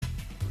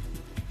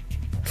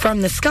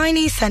From the Sky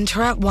News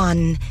Centre at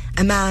 1,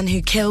 a man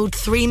who killed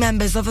 3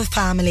 members of a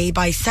family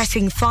by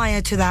setting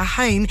fire to their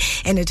home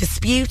in a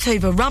dispute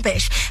over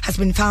rubbish has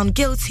been found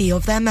guilty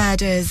of their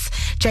murders.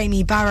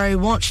 Jamie Barrow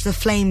watched the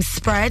flames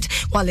spread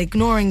while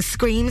ignoring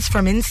screams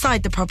from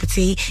inside the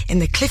property in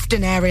the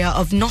Clifton area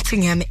of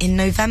Nottingham in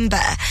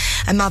November.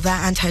 A mother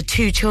and her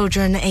 2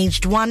 children,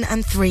 aged 1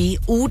 and 3,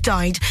 all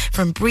died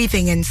from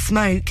breathing in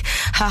smoke.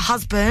 Her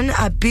husband,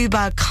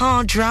 Abuba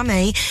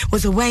Drame,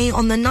 was away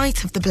on the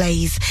night of the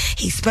blaze.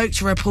 He spoke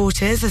to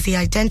reporters as he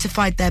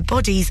identified their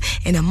bodies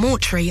in a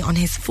mortuary on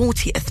his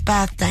 40th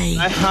birthday.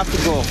 I have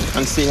to go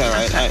and see her.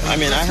 I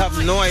mean, I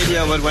have no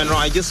idea what went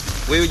wrong.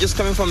 We were just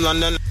coming from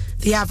London.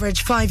 The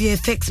average 5-year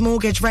fixed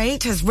mortgage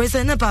rate has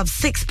risen above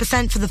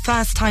 6% for the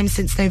first time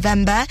since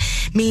November.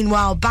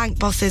 Meanwhile, bank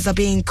bosses are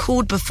being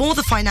called before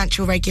the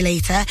financial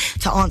regulator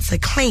to answer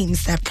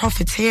claims they're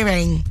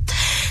profiteering.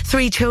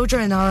 3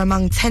 children are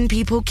among 10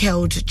 people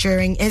killed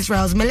during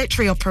Israel's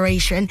military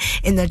operation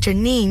in the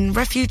Jenin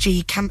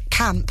refugee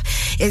camp.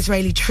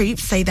 Israeli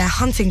troops say they're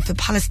hunting for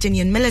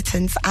Palestinian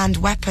militants and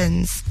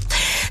weapons.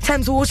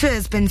 Thames Water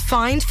has been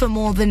fined for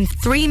more than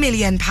 £3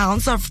 million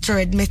after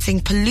admitting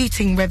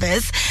polluting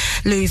rivers.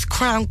 Lewes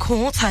Crown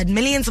Court heard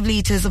millions of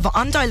litres of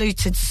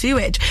undiluted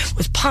sewage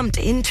was pumped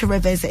into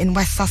rivers in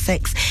West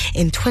Sussex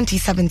in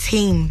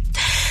 2017.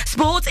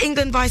 Sport,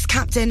 England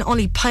vice-captain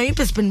Ollie Pope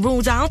has been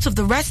ruled out of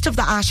the rest of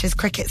the Ashes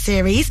cricket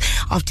series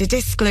after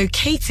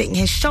dislocating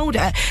his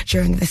shoulder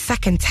during the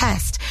second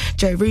test.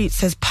 Joe Root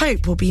says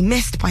Pope will be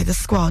missed by the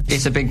squad.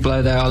 It's a big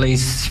blow there.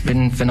 Ollie's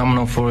been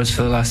phenomenal for us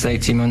for the last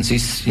 18 months.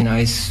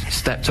 He's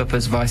stepped up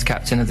as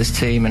vice-captain of this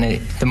team, and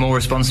the more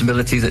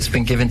responsibility that's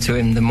been given to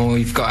him, the more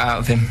we've got out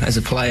of him as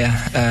a player,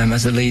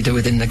 as a leader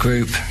within the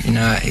group.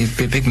 He'd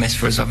be a big miss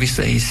for us,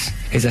 obviously.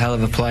 He's a hell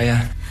of a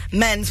player.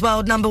 Men's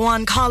world number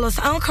 1 Carlos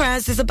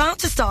Alcaraz is about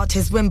to start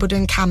his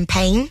Wimbledon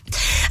campaign.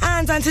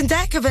 And Anton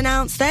Deck have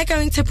announced they're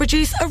going to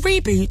produce a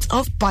reboot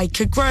of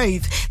Biker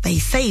Grove. They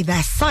say they're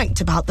psyched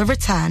about the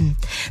return.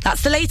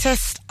 That's the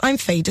latest. I'm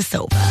Faye De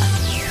Silva.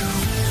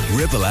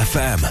 Ribble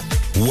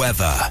FM.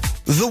 Weather.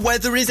 The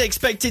weather is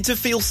expected to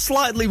feel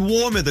slightly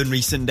warmer than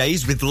recent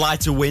days, with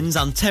lighter winds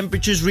and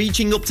temperatures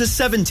reaching up to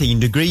 17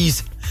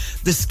 degrees.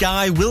 The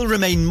sky will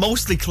remain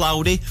mostly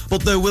cloudy,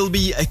 but there will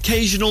be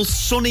occasional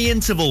sunny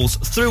intervals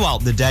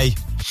throughout the day.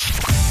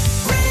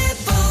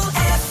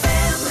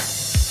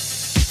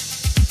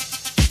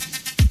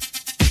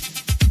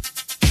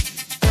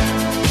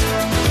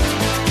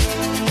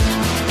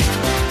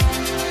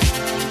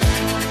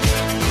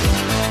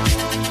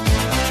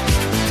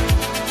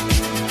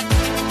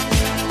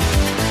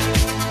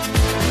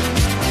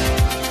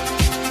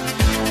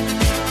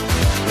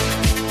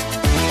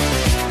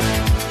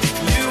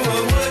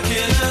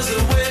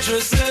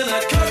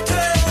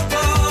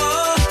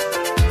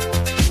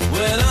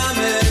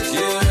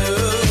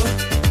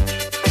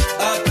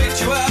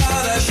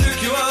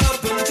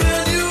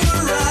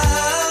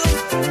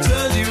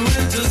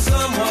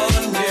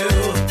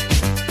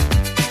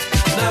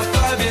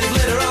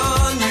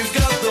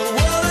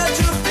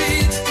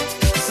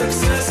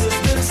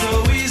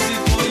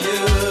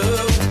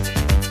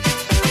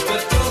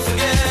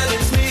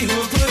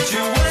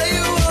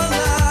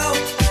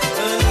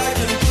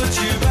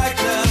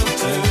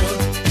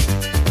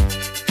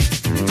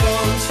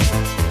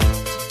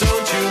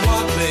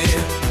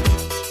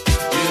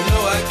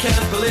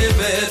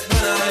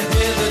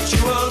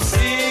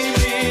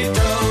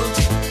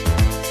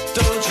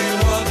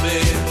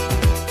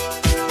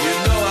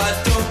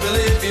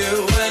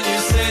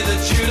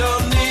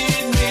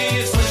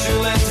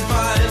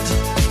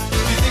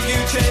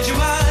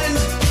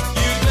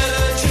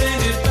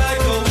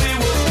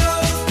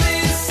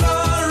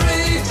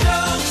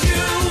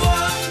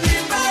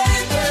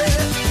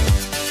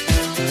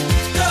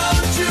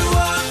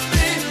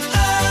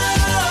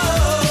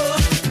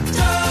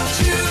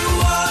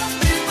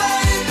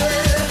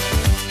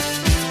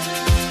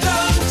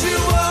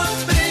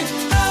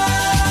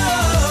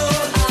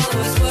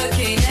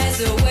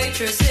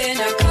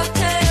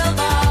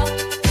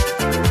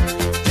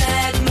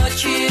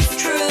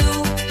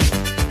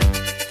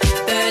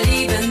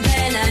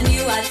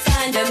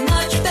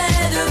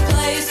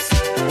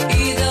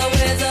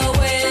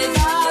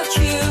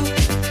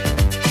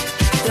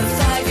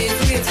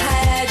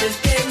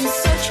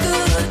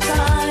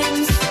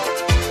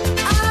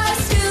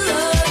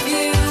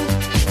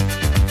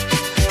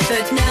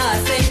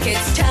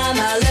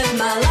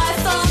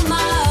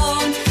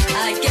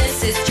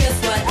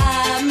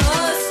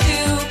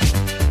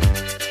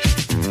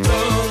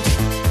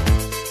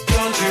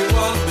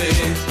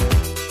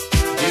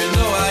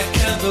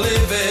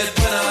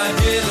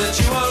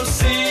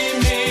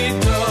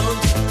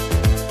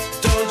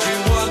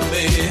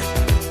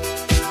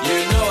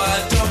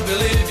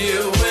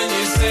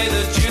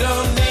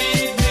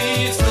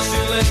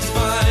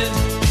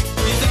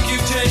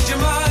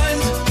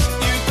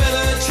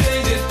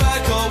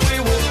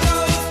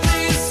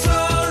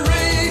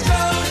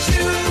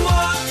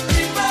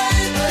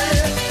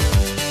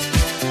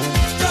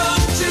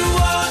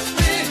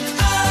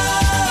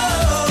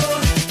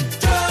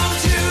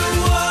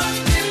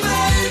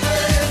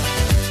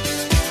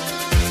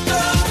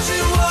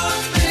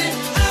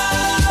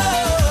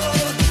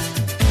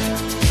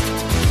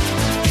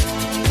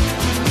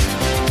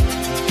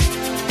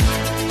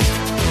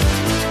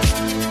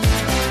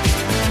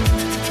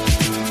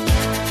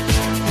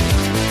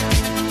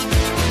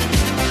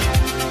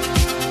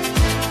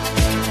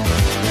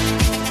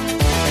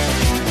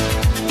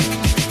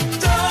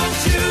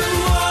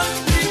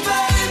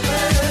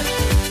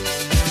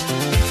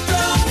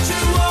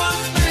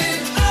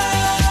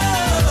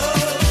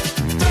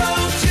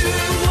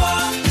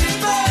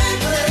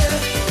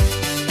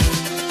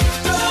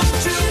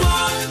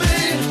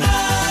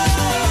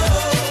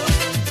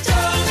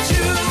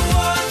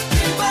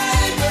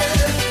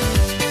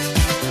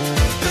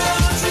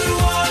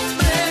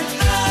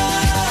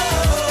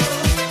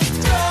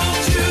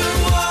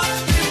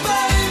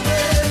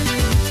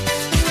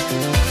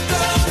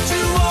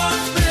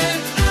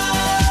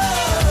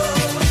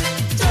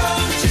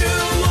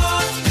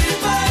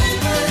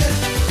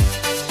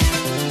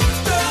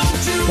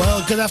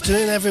 Well, good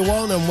afternoon,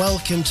 everyone, and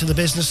welcome to the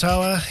Business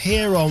Hour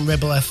here on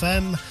Ribble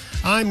FM.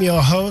 I'm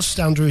your host,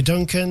 Andrew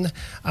Duncan,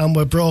 and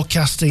we're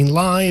broadcasting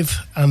live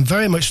and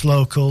very much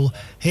local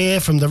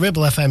here from the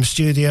Ribble FM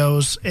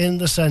studios in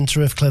the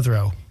centre of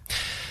Clitheroe.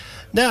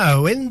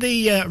 Now, in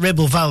the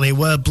Ribble Valley,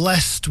 we're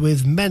blessed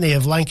with many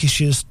of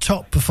Lancashire's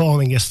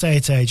top-performing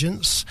estate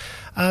agents,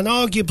 and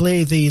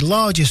arguably the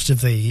largest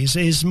of these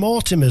is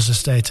Mortimer's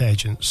Estate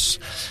Agents.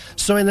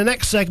 So in the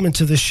next segment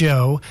of the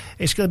show,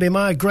 it's going to be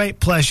my great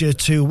pleasure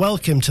to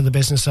welcome to the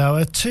Business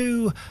Hour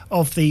two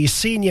of the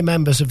senior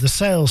members of the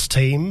sales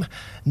team,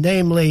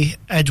 namely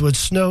Edward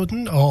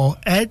Snowden, or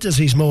Ed as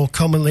he's more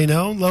commonly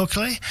known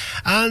locally,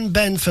 and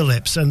Ben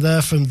Phillips, and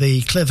they're from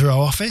the Clitheroe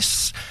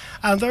office.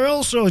 And they're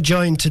also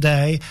joined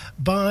today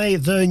by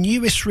the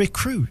newest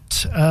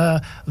recruit,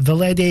 the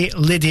lady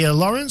Lydia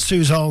Lawrence,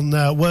 who's on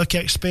work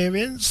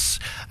experience.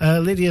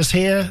 Lydia's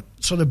here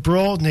sort of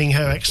broadening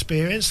her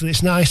experience, and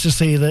it's nice to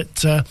see that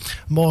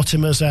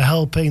Mortimers are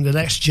helping the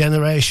next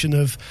generation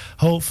of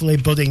hopefully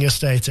budding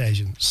estate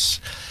agents.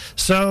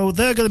 So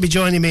they're going to be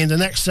joining me in the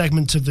next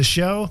segment of the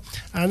show,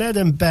 and Ed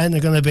and Ben are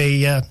going to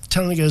be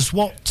telling us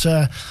what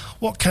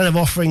kind of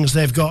offerings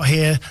they've got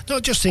here,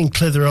 not just in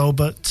Clitheroe,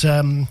 but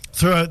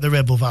throughout the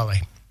Ribble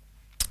Valley.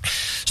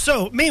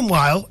 So,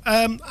 meanwhile,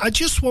 I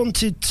just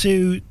wanted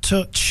to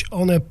touch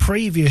on a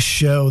previous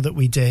show that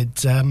we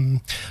did a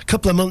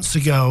couple of months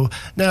ago.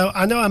 Now,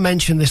 I know I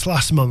mentioned this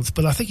last month,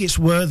 but I think it's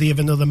worthy of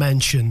another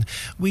mention.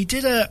 We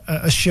did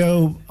a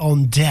show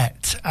on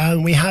debt,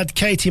 and we had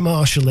Katie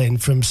Marshall in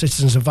from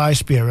Citizens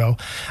Advice Bureau.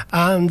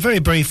 And very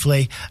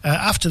briefly,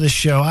 after the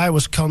show, I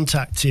was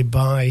contacted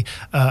by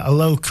a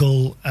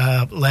local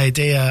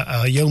lady,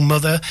 a young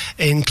mother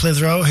in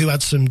Clitheroe who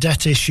had some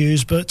debt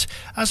issues, but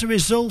as a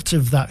result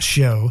of that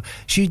show,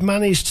 she'd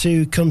managed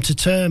to come to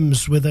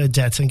terms with her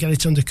debt and get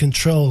it under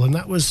control, and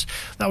that was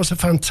a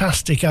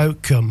fantastic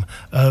outcome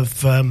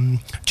of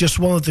just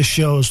one of the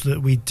shows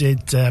that we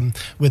did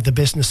with the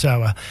Business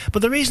Hour.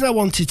 But the reason I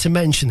wanted to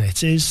mention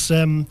it is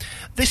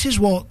this is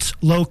what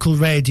local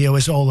radio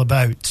is all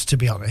about, to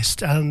be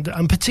honest, and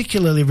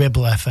particularly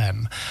Ribble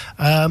FM.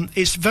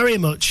 It's very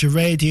much a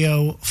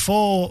radio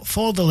for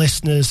the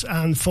listeners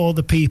and for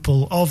the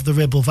people of the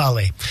Ribble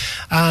Valley.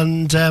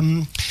 And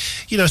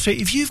so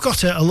if you've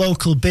got a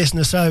local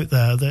business out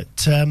there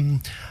that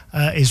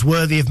is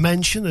worthy of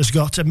mention, has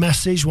got a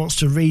message, wants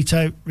to reach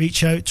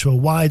out to a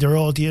wider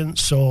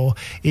audience, or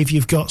if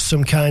you've got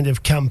some kind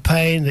of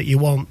campaign that you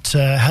want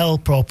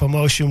help or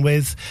promotion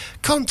with,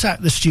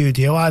 contact the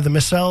studio, either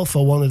myself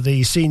or one of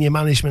the senior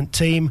management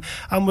team,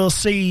 and we'll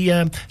see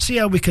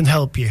how we can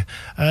help you.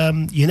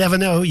 You never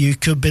know, you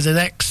could be the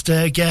next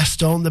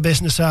guest on the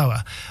Business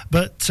Hour.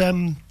 But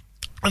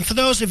and for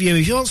those of you,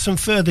 if you want some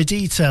further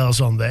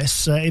details on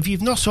this, if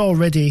you've not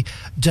already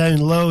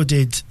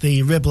downloaded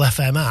the Ribble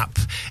FM app,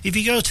 if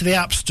you go to the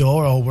App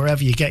Store or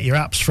wherever you get your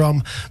apps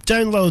from,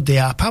 download the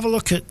app. Have a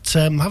look at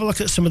some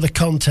of the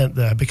content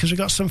there, because we've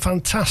got some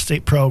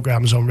fantastic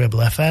programmes on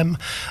Ribble FM.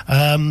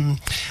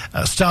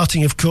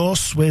 Starting, of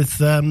course, with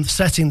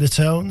Setting the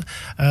Tone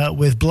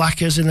with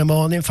Blackers in the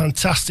morning,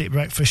 fantastic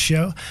breakfast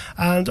show,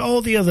 and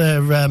all the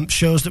other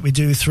shows that we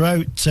do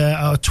throughout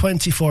our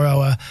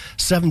 24-hour,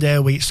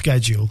 7-day-a-week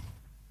schedule.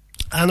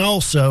 And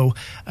also,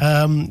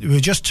 we were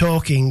just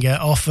talking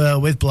off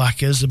with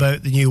Blackers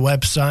about the new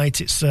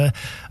website. It's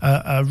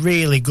a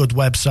really good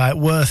website,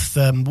 worth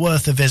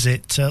a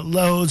visit.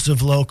 Loads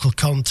of local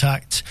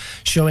contact,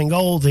 showing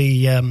all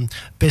the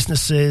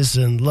businesses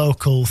and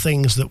local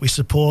things that we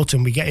support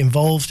and we get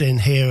involved in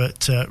here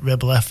at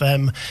Ribble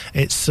FM.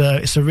 It's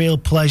a real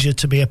pleasure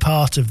to be a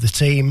part of the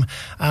team.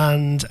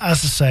 And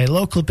as I say,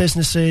 local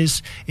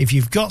businesses, if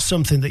you've got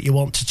something that you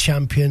want to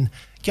champion,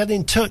 get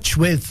in touch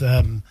with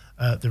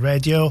the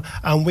radio,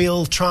 and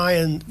we'll try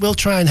and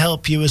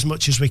help you as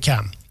much as we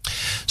can.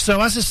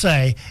 So, as I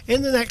say,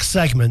 in the next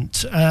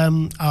segment,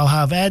 I'll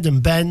have Ed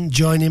and Ben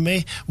joining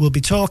me. We'll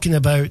be talking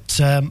about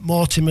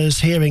Mortimer's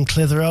here in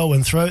Clitheroe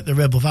and throughout the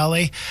Ribble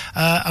Valley,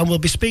 and we'll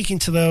be speaking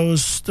to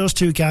those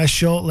two guys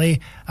shortly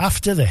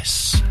after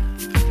this.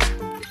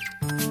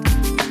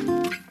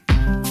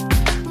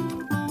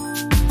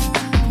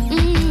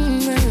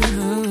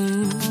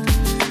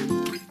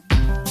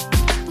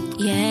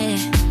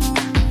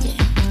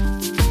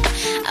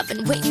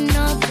 Waiting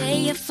all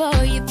day for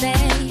you,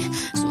 babe.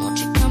 So won't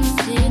you come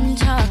sit and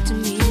talk to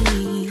me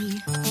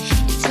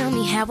and tell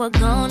me how we're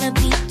gonna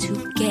be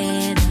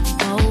together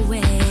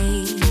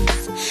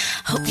always.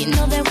 Hope you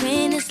know that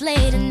when it's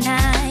late at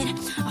night,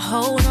 I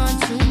hold on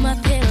to my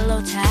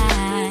pillow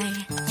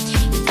tight.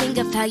 You think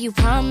of how you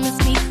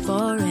promised me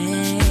forever.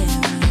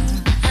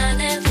 I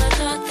never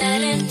thought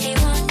that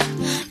anyone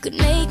could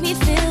make me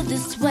feel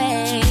this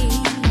way.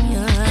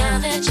 Now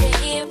that you're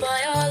here, boy,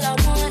 all I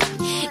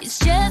want is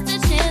just a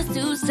chance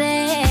to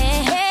say,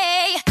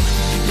 hey,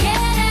 get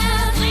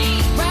out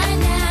right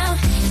now.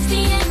 It's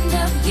the end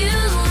of you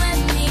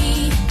and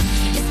me.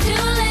 It's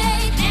too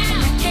late now.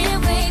 I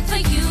can't wait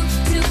for you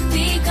to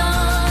be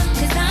gone.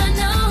 'Cause I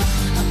know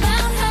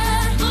about her,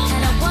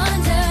 and I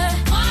wonder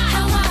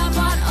how I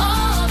brought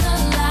all the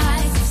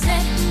lies you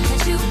said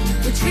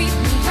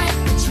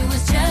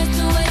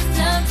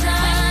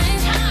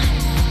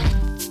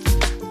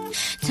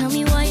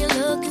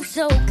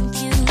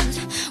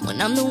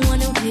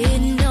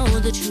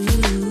the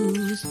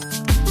truth.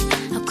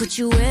 How could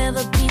you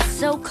ever be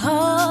so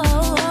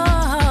cold?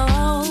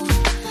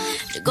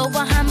 To go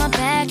behind my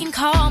back and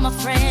call my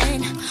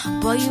friend.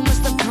 Boy, you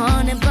must have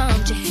gone and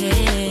bumped your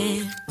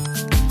head.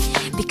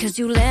 Because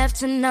you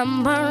left a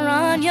number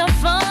on your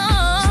phone. So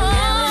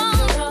now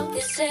after all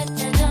is said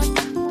and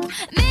done,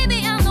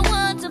 maybe I'm the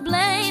one to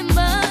blame,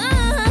 but to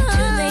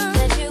think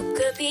that you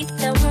could be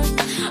the one.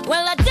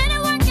 Well, I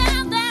didn't work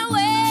out that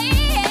way.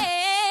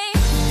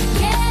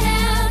 Get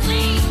out,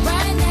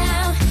 right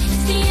now.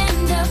 It's the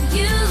end of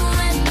you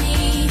and me.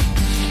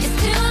 It's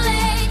too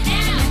late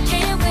now. I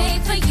can't wait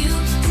for you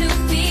to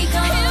be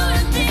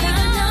gone. 'Cause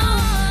I know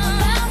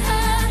about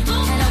her,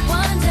 and I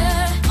wonder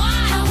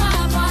how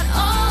I bought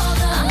all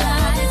the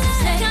lies you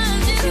said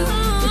that you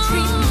would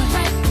treat me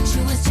right, but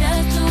you was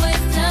just a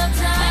waste of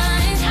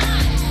time.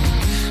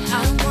 I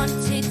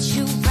wanted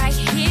you right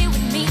here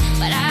with me,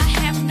 but I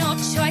have no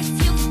choice.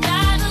 You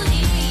gotta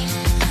leave,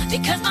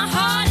 because my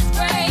heart is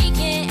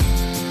breaking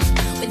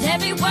with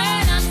every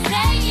word I'm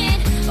saying.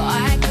 For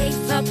I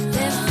gave up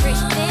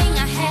everything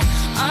I had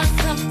on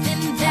something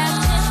that just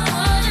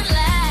wouldn't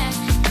last.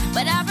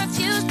 But I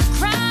refuse to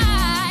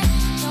cry.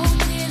 No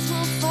tears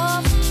will fall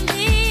from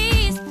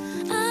these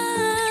eyes.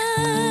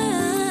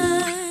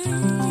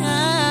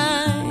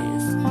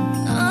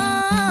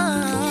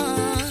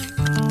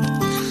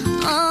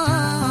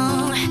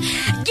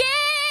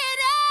 Get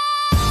out,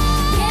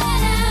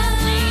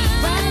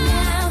 right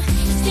now.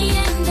 It's the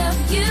end of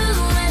you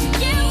and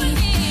me.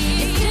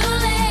 It's too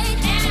late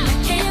now. I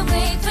can't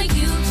wait for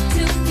you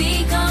to be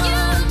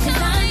gone.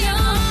 'Cause I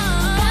know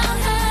about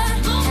her,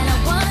 and I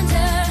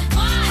wonder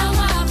how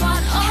I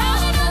bought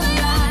all the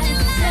lies you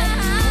said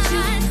that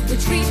you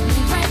would treat me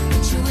right,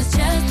 but you was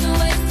just a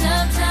waste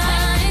of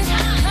time.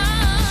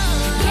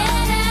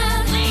 Get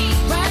out,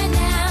 right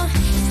now.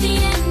 It's the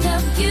end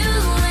of you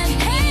and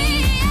me.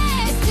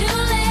 It's too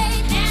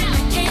late now.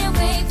 I can't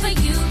wait for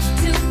you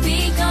to be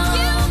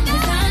gone.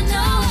 'Cause I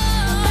know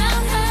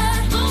about her,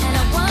 and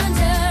I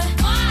wonder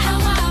how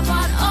I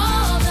bought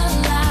all the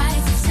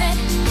lies you said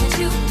that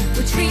you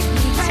would treat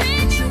me right,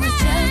 but you was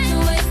just a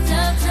waste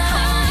of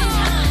time.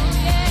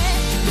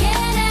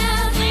 Get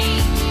out,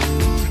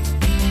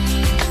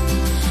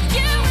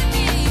 you and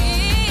me.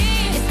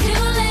 It's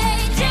too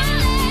late, you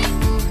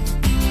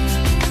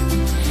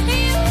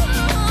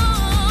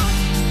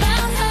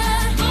about her.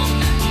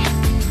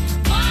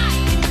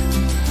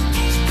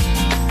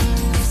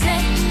 You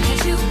said that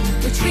you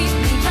would treat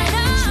me right,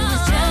 but you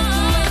was just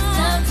a waste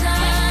of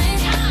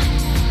time.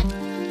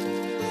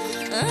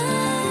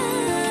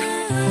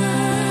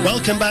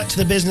 Welcome back to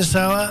the Business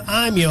Hour.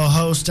 I'm your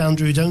host,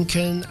 Andrew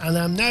Duncan, and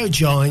I'm now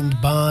joined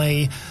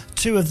by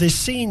two of the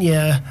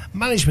senior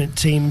management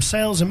team,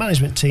 sales and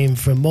management team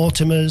from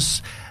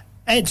Mortimer's,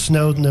 Ed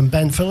Snowden and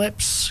Ben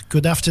Phillips.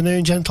 Good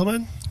afternoon,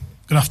 gentlemen.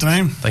 Good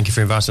afternoon. Thank you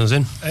for inviting us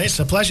in. It's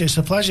a pleasure, it's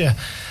a pleasure.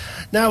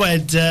 Now,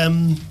 Ed,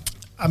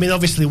 I mean,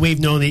 obviously we've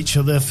known each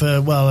other for,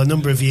 well, a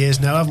number of years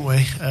now, haven't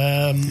we?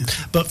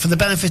 But for the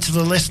benefit of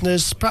the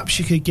listeners, perhaps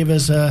you could give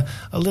us a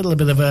little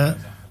bit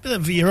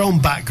of your own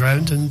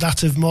background and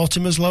that of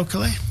Mortimer's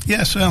locally.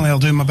 Yeah, certainly, I'll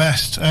do my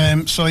best.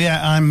 I'm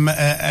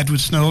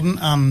Edward Snowden,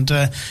 and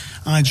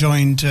I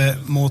joined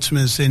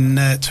Mortimer's in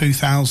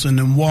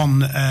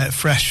 2001,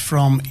 fresh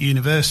from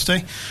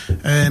university.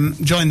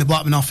 Joined the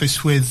Blackburn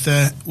office with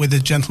a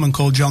gentleman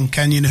called John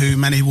Kenyon, who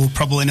many will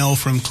probably know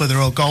from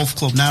Clitheroe Golf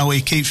Club. Now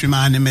he keeps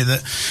reminding me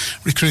that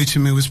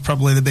recruiting me was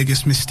probably the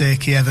biggest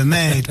mistake he ever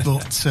made,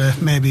 but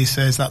maybe he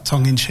says that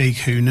tongue-in-cheek,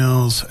 who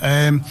knows.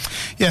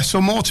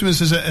 So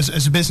Mortimer's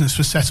as a business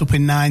was set up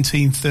in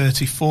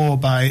 1934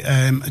 by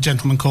a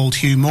gentleman called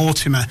Hugh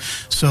Mortimer.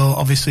 So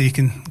obviously you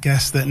can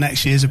guess that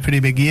next year's a pretty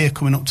big year,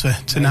 coming up to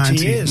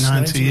 90 years.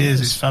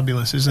 It's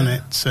fabulous, isn't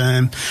it?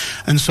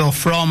 And so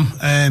from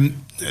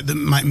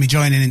me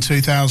joining in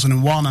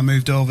 2001, I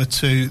moved over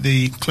to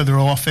the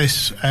Clitheroe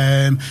office,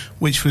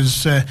 which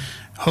was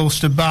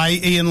hosted by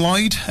Ian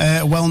Lloyd,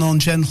 a well-known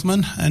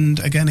gentleman, and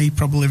again he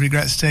probably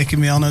regrets taking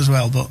me on as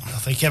well, but I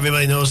think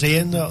everybody knows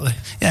Ian, don't they?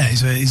 Yeah,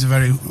 he's a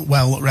very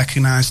well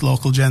recognised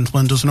local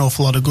gentleman, does an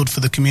awful lot of good for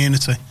the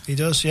community. He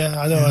does,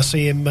 yeah. I know. Yeah. I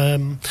see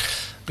him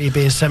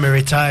being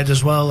semi-retired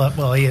as well.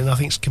 Well, Ian, I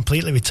think, is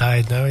completely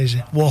retired now. He's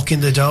walking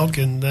the dog.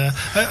 And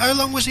how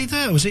long was he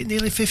there? Was it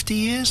nearly 50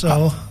 years?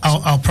 Or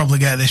I'll probably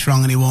get this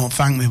wrong, and he won't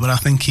thank me. But I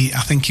think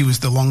he was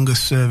the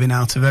longest serving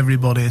out of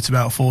everybody. It's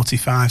about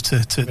 45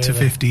 to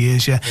 50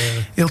 years. Yeah,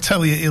 really? He'll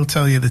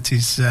tell you that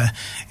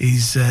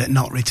he's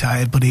not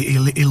retired, but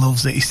he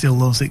loves it. He still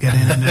loves it,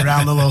 getting in and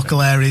around the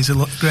local area. He's a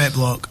great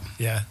bloke.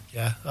 Yeah.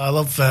 I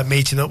love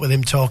meeting up with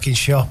him, talking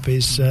shop.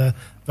 He's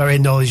very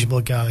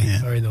knowledgeable guy. Yeah.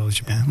 Very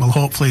knowledgeable. Yeah. Well,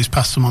 hopefully he's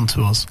passed them on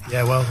to us.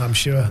 Yeah, well, I'm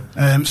sure.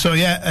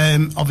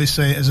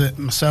 Obviously,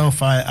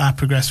 myself, I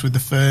progressed with the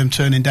firm,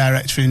 turning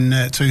director in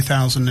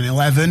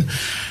 2011.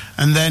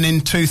 And then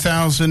in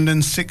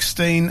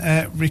 2016,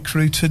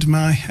 recruited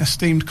my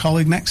esteemed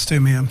colleague next to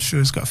me. I'm sure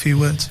he's got a few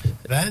words.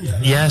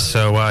 Yeah,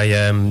 so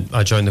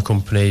I joined the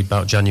company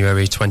about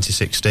January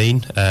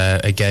 2016,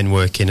 again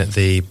working at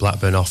the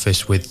Blackburn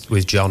office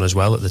with John as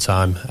well at the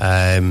time.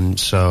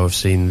 So I've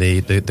seen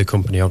the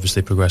company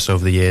obviously progress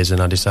over the years,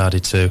 and I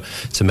decided to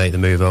make the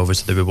move over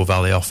to the Ribble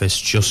Valley office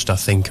just, I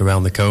think,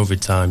 around the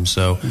COVID time.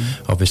 So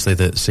obviously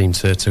that seemed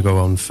to go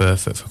on for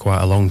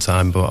quite a long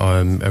time, but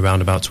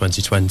around about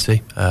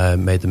 2020,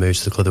 made the move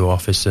to the Clitheroe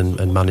office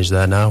and manage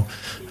there now.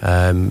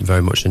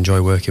 Very much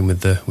enjoy working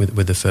with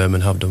the firm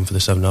and have done for the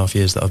 7.5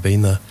 years that I've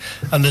been there.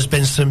 And there's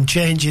been some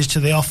changes to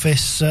the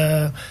office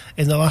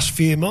in the last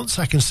few months.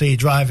 I can see you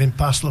driving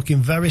past looking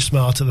very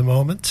smart at the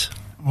moment.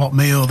 What,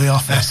 me or the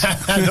office?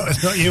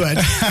 not you, Ed.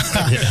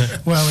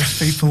 Well, it's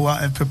people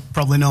that are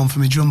probably known for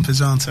my jumpers,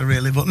 aren't I,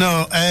 really? But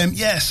no,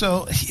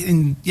 so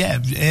in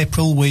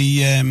April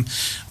we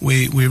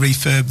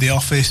refurbed the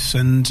office,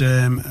 and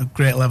a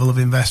great level of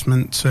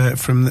investment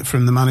from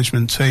the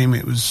management team.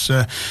 It was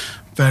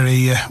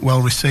very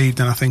well received,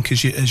 and I think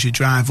as you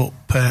drive up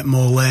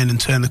Moor Lane and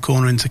turn the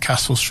corner into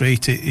Castle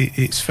Street,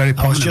 it's very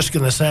prominent. I was just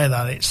going to say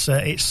that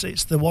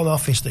it's the one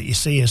office that you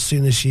see as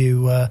soon as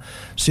you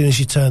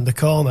turn the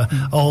corner.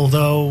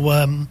 Although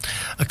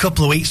a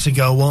couple of weeks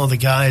ago, one of the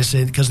guys,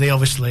 because they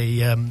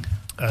obviously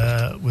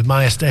with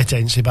my estate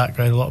agency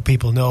background, a lot of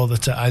people know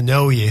that I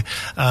know you,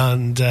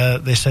 and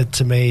they said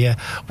to me,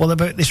 what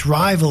about this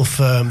rival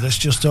firm that's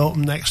just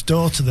opened next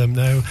door to them?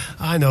 Now,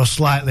 I know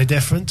slightly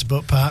different,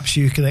 but perhaps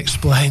you can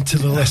explain to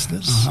the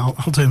listeners.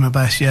 I'll do my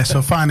best, yeah.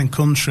 So Fine &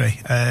 Country,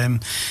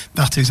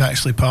 that is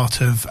actually part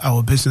of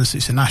our business.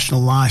 It's a national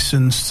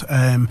licence,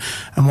 and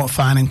what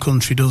Fine &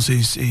 Country does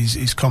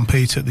is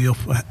compete at the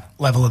upper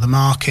level of the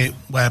market,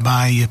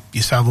 whereby your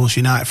Savills,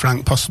 United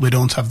Frank possibly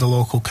don't have the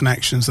local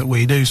connections that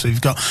we do. So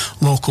you've got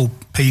local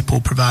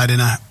people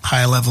providing a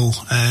higher level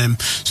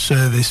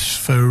service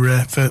for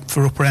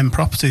upper end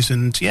properties.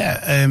 And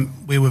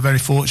we were very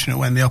fortunate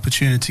when the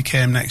opportunity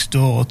came next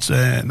door.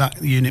 That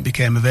unit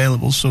became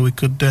available, so we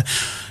could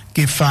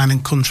give Fine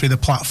 & Country the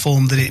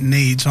platform that it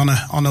needs on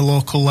a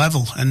local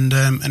level, and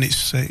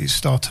it's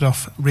started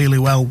off really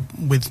well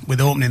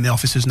with opening the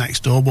offices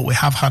next door. But we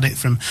have had it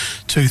from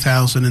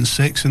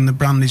 2006, and the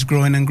brand is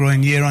growing and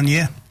growing year on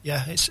year.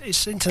 Yeah,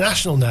 it's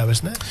international now,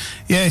 isn't it?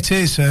 Yeah, it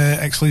is.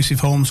 Exclusive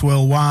Homes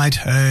worldwide.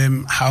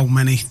 How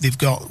many they've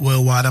got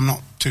worldwide, I'm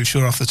not too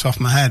sure off the top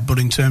of my head, but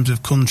in terms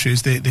of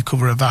countries, they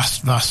cover a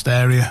vast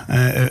area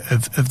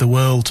of the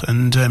world,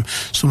 and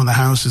some of the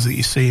houses that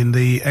you see in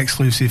the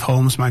Exclusive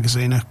Homes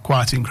magazine are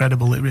quite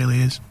incredible. It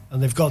really is.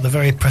 And they've got the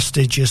very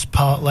prestigious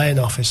Park Lane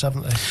office,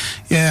 haven't they?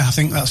 Yeah, I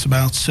think that's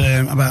about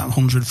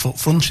 100-foot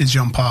frontage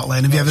on Park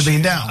Lane. Have you ever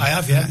been down? I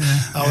have, yeah.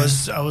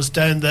 I was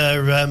down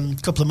there a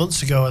couple of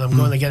months ago, and I'm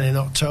going again in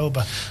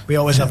October. We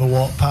always have a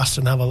walk past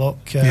and have a look,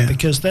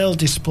 because they'll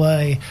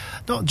display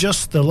not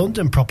just the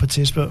London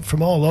properties, but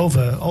from all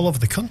over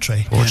the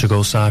country.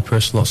 Portugal,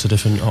 Cyprus, lots of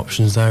different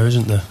options there,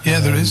 isn't there? Yeah,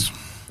 there is.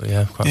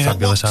 But quite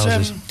fabulous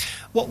houses.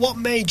 What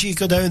made you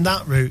go down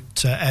that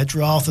route, Ed,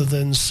 rather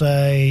than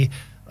say,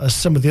 as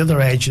some of the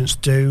other agents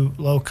do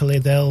locally,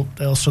 they'll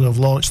sort of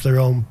launch their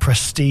own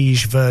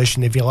prestige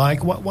version, if you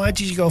like? Why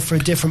did you go for a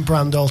different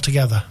brand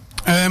altogether?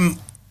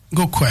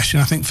 Good question.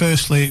 I think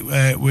firstly,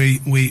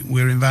 we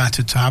were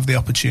invited to have the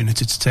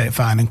opportunity to take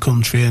Fine &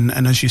 Country,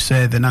 and as you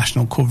say, the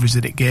national coverage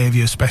that it gave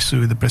you, especially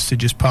with the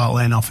prestigious Park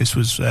Lane office,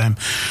 was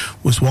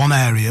one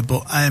area.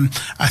 But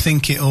I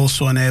think it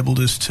also enabled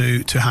us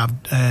to have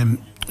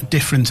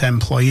different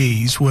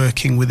employees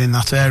working within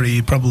that area.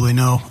 You probably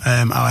know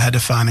our head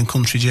of Fine &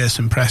 Country,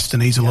 Jason Preston.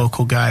 He's a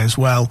local guy as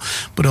well,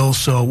 but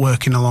also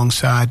working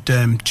alongside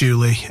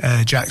Julie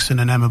Jackson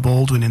and Emma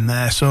Baldwin in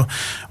there. So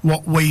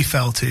what we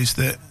felt is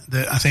that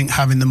I think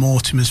having the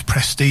Mortimer's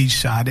prestige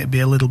side, it'd be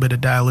a little bit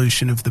of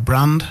dilution of the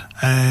brand,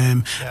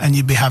 and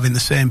you'd be having the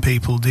same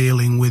people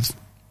dealing with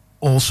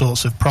all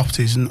sorts of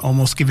properties and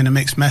almost giving a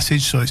mixed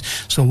message.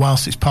 So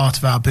whilst it's part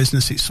of our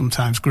business, it's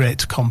sometimes great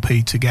to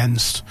compete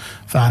against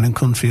Fine &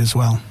 Country as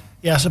well.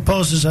 Yeah, I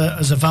suppose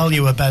as a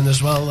valuer, Ben,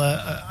 as well,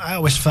 I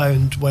always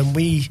found when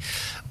we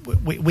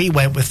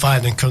went with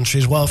Fine & Country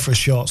as well for a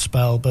short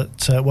spell,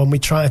 but when we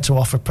tried to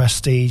offer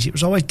prestige, it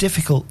was always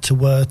difficult to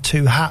wear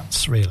two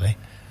hats, really.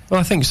 Well,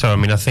 I think so. I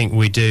mean, I think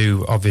we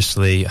do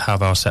obviously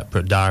have our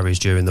separate diaries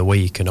during the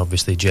week, and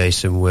obviously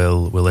Jason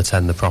will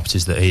attend the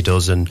properties that he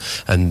does, and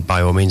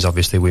by all means,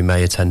 obviously we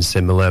may attend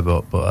similar,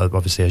 but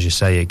obviously, as you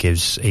say, it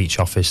gives each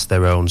office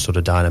their own sort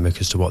of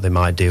dynamic as to what they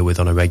might deal with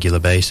on a regular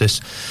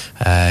basis,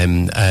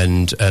 and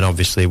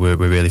obviously we're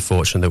really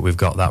fortunate that we've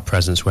got that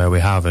presence where we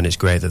have, and it's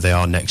great that they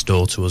are next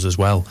door to us as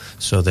well,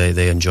 so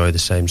they enjoy the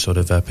same sort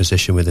of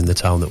position within the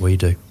town that we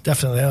do.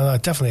 Definitely, I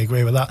definitely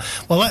agree with that.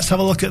 Well, let's have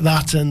a look at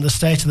that and the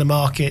state of the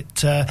market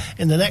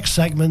in the next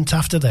segment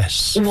after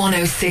this.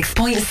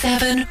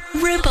 106.7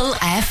 Ribble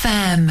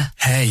FM.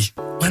 Hey,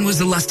 when was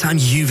the last time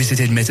you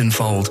visited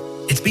Mittenfold?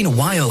 It's been a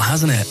while,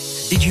 hasn't it?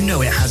 Did you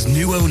know it has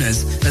new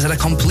owners? Has had a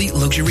complete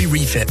luxury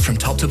refit from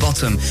top to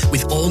bottom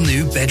with all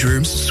new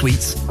bedrooms,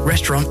 suites,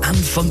 restaurant and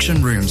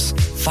function rooms.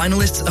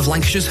 Finalists of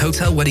Lancashire's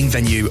Hotel Wedding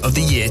Venue of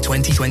the Year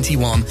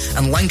 2021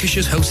 and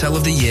Lancashire's Hotel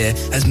of the Year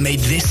has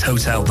made this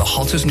hotel the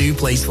hottest new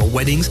place for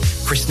weddings,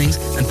 christenings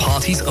and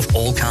parties of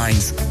all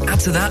kinds. Add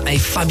to that a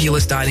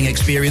fabulous dining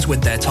experience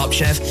with their top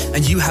chef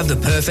and you have the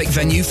perfect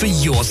venue for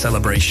your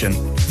celebration.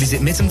 Visit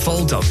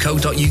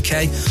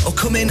mittenfold.co.uk or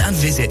come in and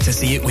visit to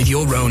see it with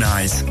your own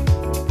eyes.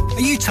 Are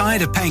you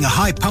tired of paying a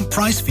high pump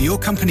price for your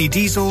company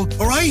diesel?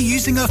 Or are you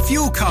using a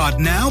fuel card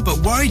now but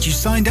worried you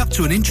signed up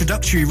to an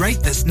introductory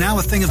rate that's now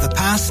a thing of the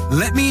past?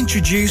 Let me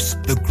introduce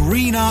the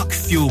Green Arc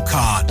Fuel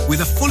Card.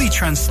 With a fully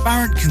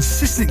transparent,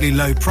 consistently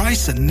low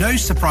price and no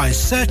surprise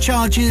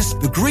surcharges,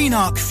 the Green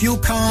Arc Fuel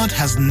Card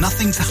has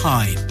nothing to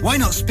hide. Why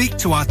not speak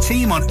to our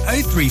team on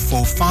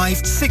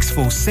 0345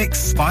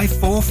 646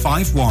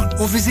 5451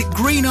 or visit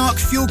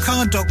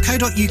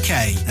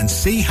greenarcfuelcard.co.uk and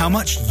see how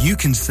much you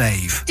can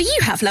save. Do you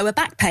have lower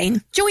back pain,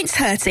 joints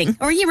hurting,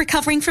 or are you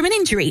recovering from an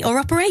injury or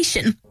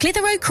operation?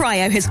 Clitheroe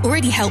Cryo has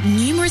already helped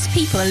numerous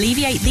people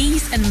alleviate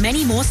these and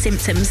many more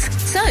symptoms.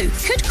 So,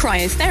 could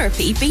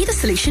cryotherapy be the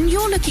solution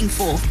you're looking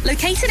for?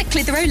 Located at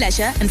Clitheroe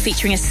Leisure and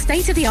featuring a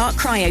state-of-the-art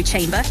cryo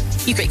chamber,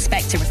 you can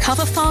expect to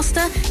recover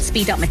faster,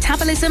 speed up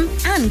metabolism,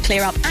 and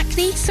clear up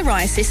acne,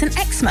 psoriasis, and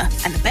eczema.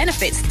 And the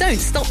benefits don't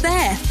stop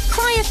there.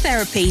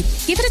 Cryotherapy.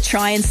 Give it a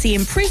try and see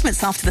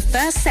improvements after the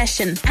first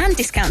session, and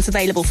discounts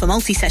available for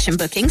multi-session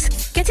bookings.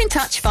 Get in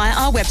touch via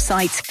our website,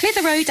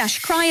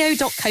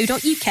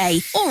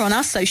 clitheroe-cryo.co.uk, or on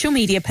our social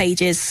media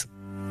pages.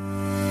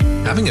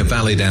 Having a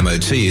valid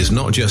MOT is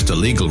not just a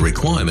legal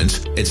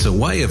requirement, it's a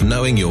way of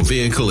knowing your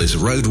vehicle is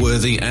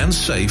roadworthy and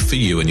safe for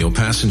you and your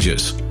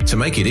passengers. To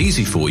make it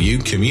easy for you,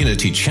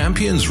 community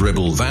champions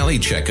Ribble Valley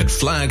Checkered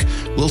Flag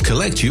will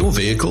collect your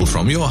vehicle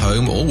from your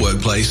home or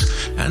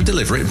workplace and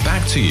deliver it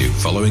back to you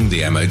following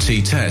the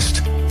MOT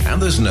test. And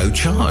there's no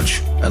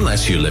charge,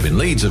 unless you live in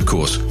Leeds, of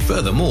course.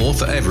 Furthermore,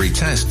 for every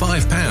test,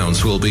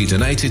 £5 will be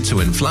donated to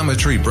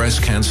Inflammatory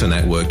Breast Cancer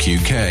Network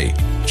UK.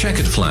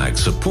 Checkered Flag,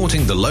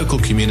 supporting the local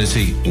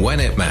community when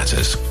it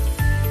matters.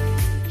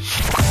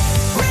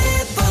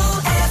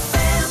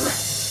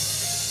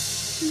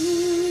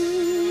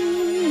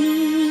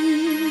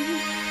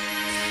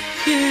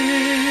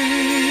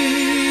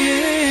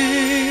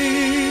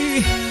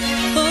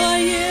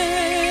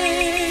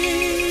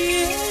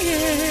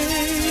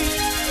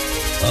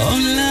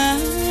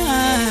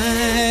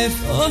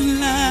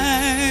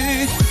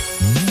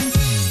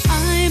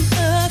 I'm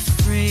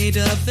afraid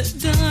of the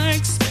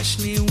dark,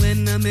 especially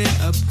when I'm in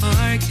a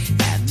park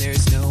and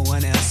there's no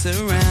one else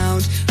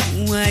around.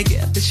 Ooh, I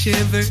get the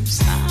shivers.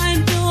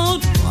 I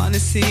don't want to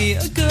see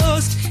a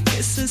ghost.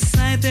 It's a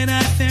sight that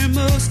I fear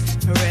most.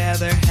 I'd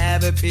rather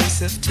have a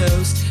piece of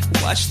toast,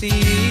 watch the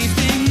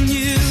evening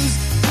news.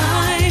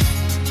 Life,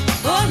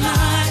 oh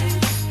life,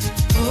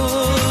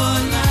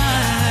 oh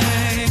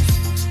life,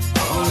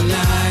 oh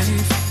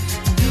life.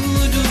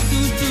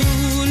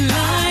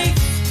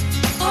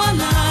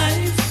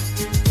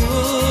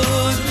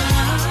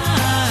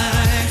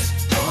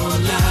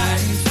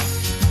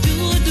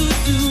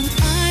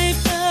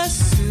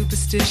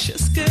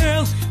 Superstitious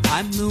girl,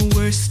 I'm the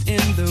worst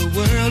in the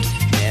world.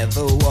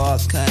 Never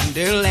walk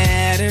under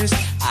ladders,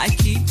 I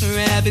keep a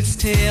rabbit's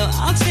tail.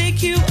 I'll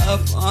take you up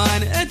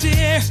on a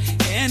dare,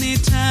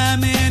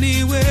 anytime,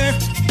 anywhere.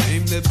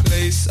 Name the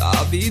place,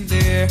 I'll be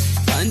there.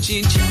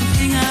 Bungee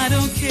jumping, I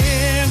don't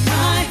care.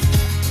 Life,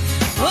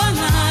 oh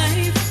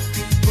life,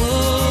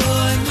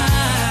 oh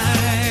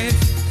life,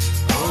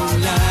 oh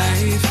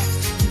life.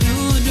 Do,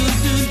 do,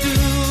 do, do,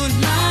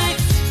 life,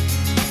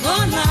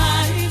 oh life.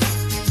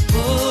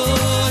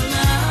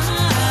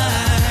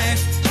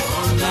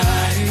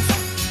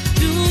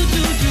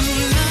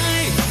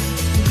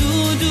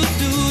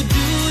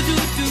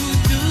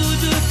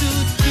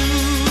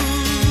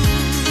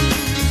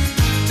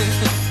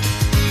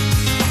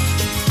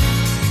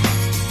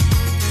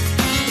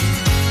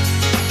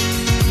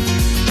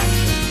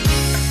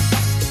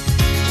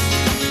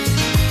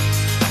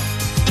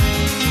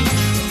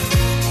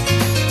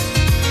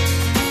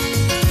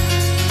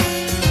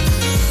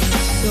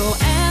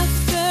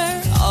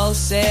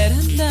 Said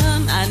and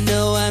done, I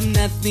know I'm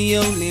not the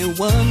only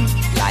one.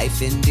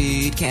 Life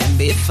indeed can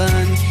be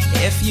fun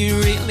if you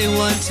really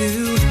want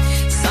to.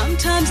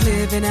 Sometimes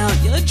living out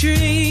your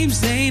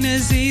dreams ain't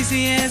as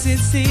easy as it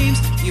seems.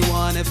 You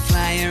wanna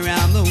fly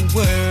around the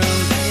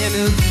world in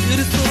a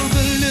beautiful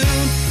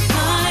balloon.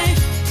 Life,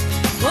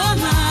 oh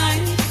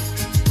life,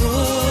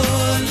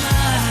 oh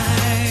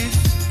life,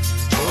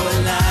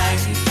 oh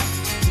life.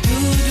 Do,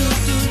 do,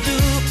 do, do,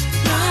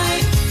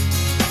 life,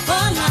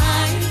 oh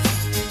life,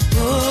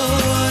 oh.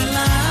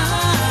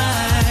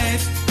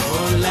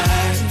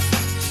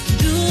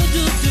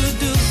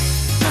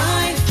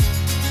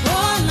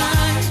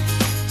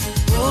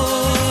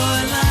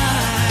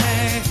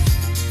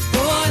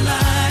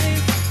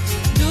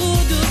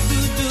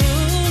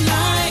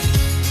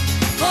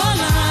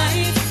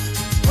 Life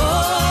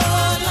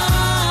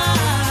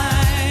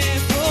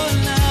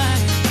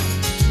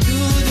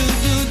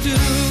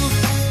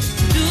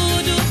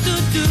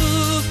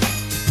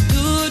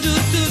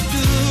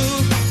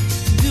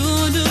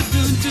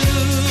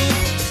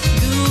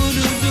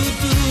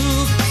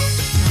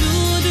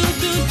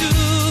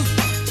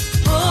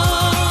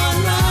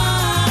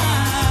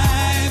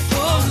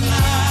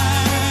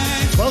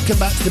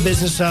Welcome back to the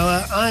Business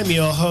Hour. I'm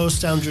your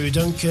host, Andrew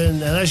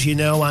Duncan, and as you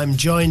know, I'm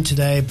joined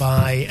today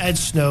by Ed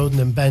Snowden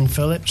and Ben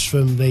Phillips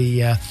from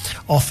the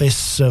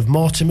office of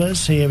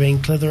Mortimer's here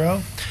in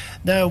Clitheroe.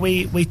 Now,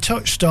 we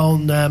touched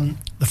on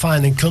the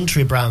Fine and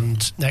Country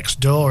brand next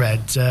door,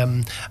 Ed,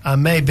 and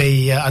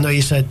maybe I know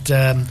you said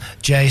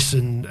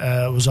Jason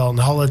was on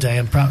holiday,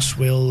 and perhaps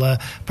we'll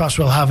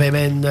have him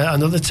in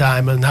another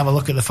time and have a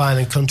look at the Fine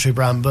and Country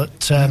brand.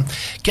 But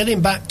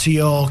getting back to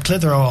your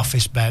Clitheroe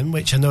office, Ben,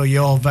 which I know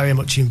you're very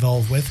much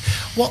involved with,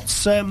 what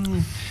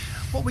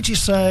would you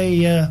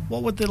say?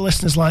 What would the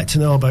listeners like to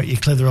know about your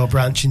Clitheroe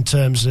branch in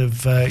terms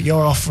of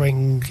your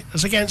offering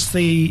as against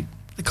the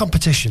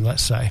competition?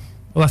 Let's say.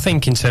 Well, I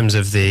think in terms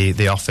of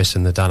the office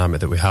and the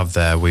dynamic that we have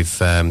there, we've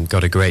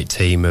got a great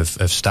team of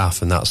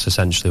staff, and that's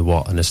essentially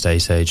what an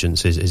estate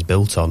agent is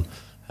built on.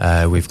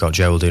 We've got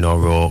Geraldine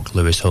O'Rourke,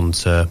 Lewis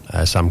Hunter,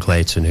 Sam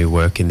Clayton, who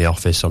work in the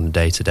office on a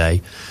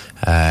day-to-day,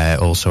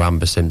 also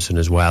Amber Simpson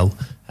as well,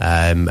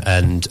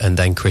 and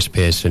then Chris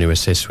Pearson, who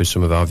assists with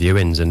some of our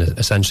viewings. And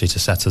essentially, to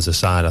set us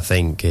aside, I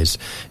think, is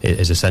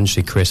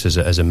essentially Chris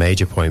as a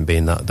major point,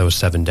 being that those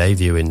 7-day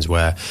viewings,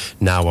 where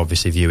now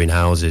obviously viewing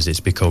houses, it's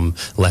become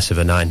less of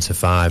a 9 to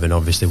 5, and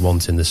obviously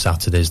wanting the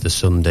Saturdays, the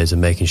Sundays,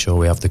 and making sure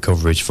we have the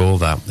coverage for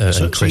that.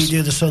 So you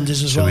do the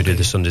Sundays as well? So we do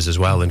the Sundays as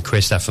well, and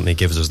Chris definitely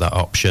gives us that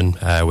option.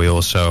 We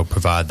also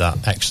provide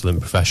that excellent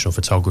professional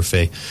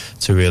photography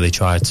to really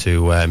try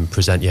to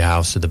present your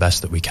house to the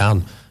best that we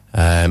can.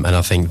 And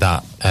I think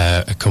that,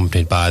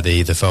 accompanied by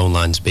the phone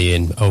lines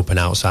being open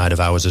outside of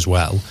hours as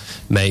well,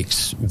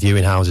 makes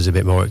viewing houses a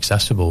bit more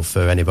accessible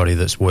for anybody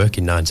that's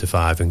working 9 to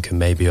 5 and can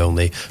maybe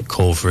only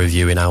call for a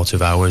viewing out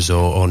of hours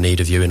or need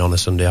a viewing on a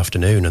Sunday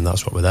afternoon, and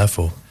that's what we're there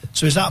for.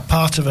 So is that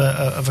part of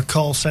a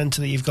call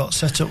centre that you've got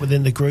set up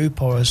within the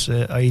group, or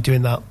are you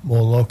doing that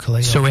more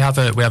locally? So we have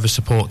a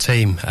support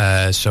team.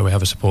 So we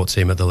have a support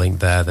team at the link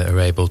there that are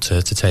able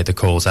to take the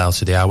calls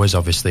out of the hours.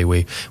 Obviously,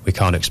 we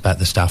can't expect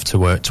the staff to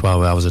work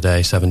 12 hours a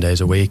day, 7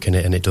 days a week, and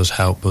it does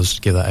help us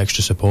give that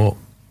extra support.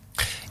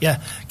 Yeah,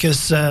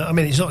 because,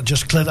 it's not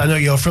just Clitheroe. I know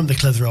you're from the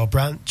Clitheroe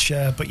branch,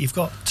 but you've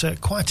got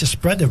quite a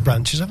spread of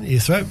branches, haven't you,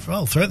 throughout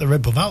the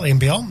Ribble Valley and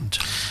beyond.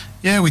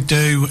 Yeah, we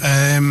do.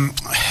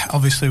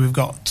 Obviously, we've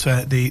got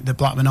the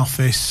Blackburn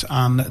office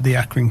and the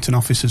Accrington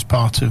office as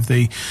part of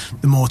the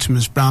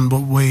Mortimer's brand,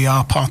 but we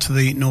are part of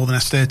the Northern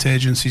Estate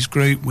Agencies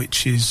group,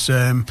 which is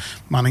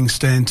Manning,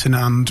 Stainton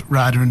and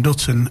Ryder and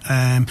Dutton.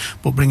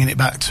 But bringing it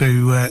back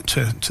to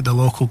the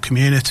local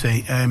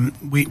community,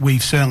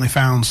 we've certainly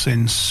found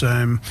since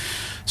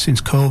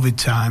COVID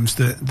times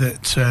that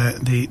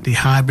the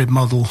hybrid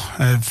model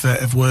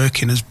of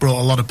working has brought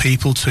a lot of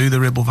people to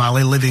the Ribble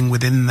Valley, living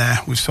within there.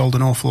 We've sold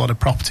an awful lot of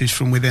properties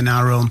from within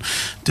our own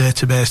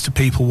database to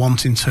people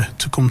wanting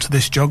to come to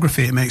this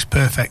geography. It makes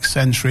perfect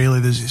sense, really.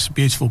 It's a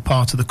beautiful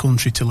part of the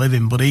country to live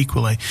in, but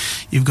equally,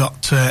 you've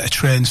got a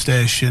train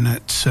station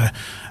at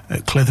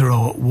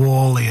Clitheroe, at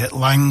Whalley, at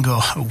Langor,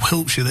 at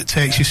Wiltshire, that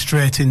takes you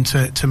straight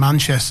into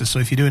Manchester. So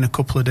if you're doing a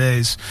couple of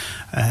days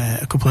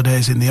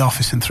in the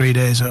office and 3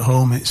 days at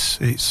home,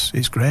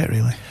 it's great,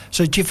 really.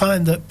 So do you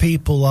find that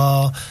people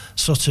are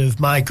sort of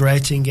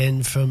migrating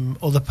in from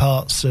other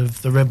parts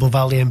of the Ribble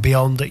Valley and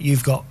beyond, that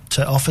you've got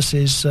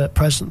offices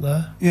present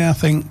there? Yeah, I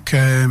think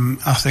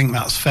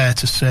that's fair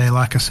to say.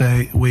 Like I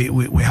say,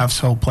 we have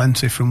sold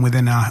plenty from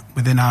within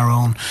our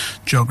own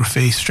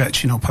geography,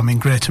 stretching up. I mean,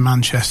 Greater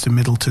Manchester,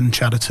 Middleton,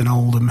 Chadderton,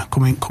 Oldham,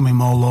 coming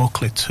more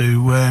locally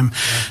to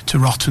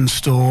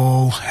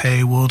Rottenstall,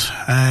 Haywood,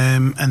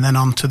 and then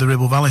on to the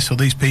Ribble Valley. So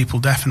these people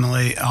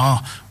definitely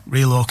are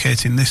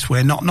relocating this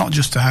way, not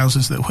just to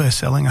houses that we're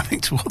selling, I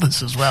think to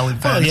others as well.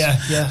 Well, yeah.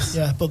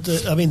 But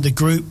the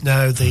group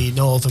now, the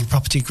Northern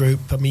Property Group.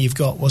 I mean, you've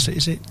got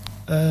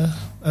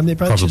how many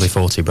branches? Probably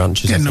 40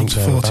 branches. Getting up to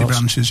 40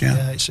 branches, yeah.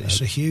 Yeah, it's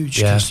a huge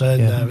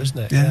concern now, isn't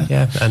it?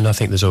 Yeah, and I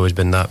think there's always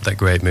been that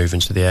great move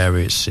into the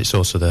area. It's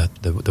also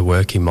the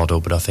working model,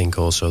 but I think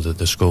also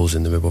the schools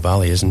in the Ribble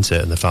Valley, isn't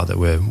it? And the fact that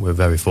we're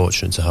very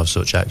fortunate to have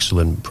such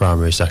excellent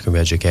primary, secondary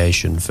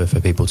education for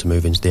people to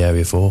move into the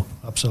area for.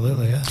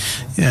 Absolutely, yeah.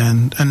 Yeah,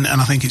 and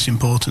I think it's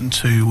important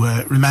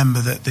to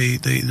remember that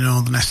the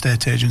Northern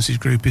Estate Agencies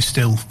group is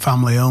still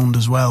family owned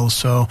as well,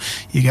 so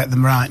you get the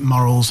right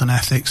morals and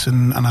ethics,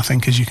 and I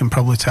think, as you can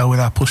probably tell with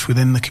our push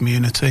within the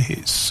community,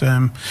 it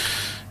stands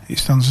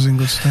us in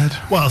good stead.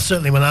 Well,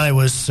 certainly when I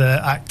was more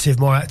active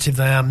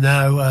than I am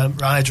now,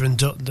 Ryder and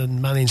Dutton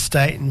and Manning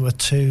Staten were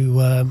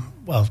two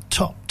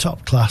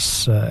top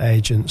class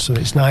agents, so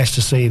it's nice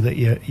to see that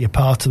you're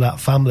part of that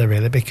family,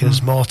 really,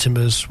 because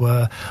Mortimer's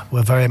were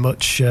very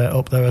much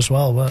up there as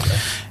well, weren't they?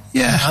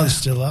 Yeah, and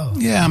still are.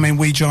 Yeah, I mean,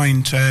 we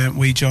joined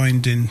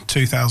in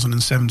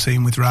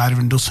 2017 with Ryder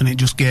and Dutton. It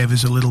just gave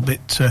us a little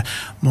bit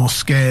more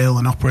scale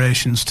and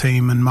operations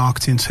team and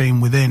marketing team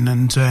within.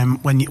 And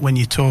when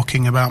you're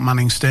talking about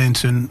Manning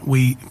Stainton,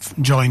 we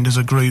joined as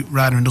a group,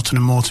 Ryder and Dutton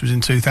and Mortimer's, in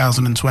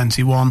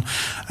 2021,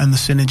 and the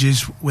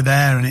synergies were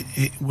there, and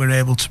we're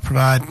able to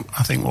provide,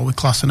 I think, what we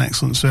class an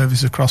excellent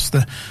service across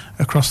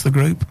the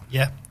group.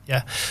 Yeah.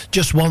 Yeah,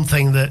 just one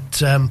thing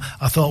that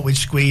I thought we'd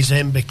squeeze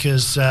in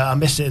because I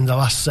missed it in the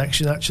last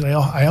section. Actually,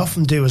 I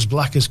often do, as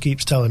Blackers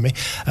keeps telling me.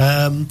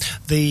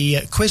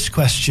 The quiz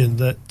question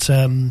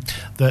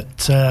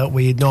that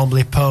we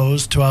normally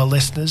pose to our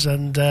listeners,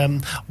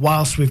 and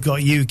whilst we've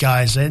got you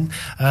guys in,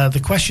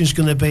 the question is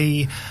going to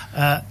be.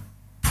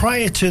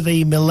 Prior to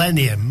the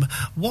millennium,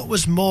 what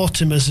was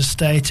Mortimer's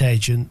estate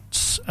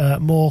agents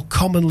more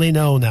commonly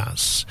known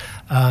as?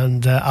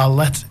 And I'll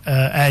let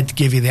Ed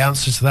give you the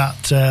answer to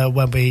that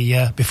when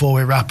before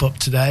we wrap up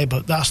today.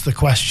 But that's the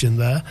question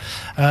there.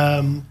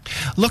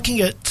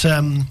 Looking at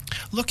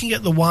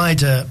the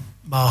wider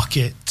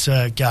market,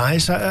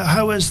 guys,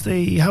 how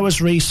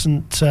has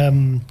recent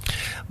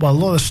a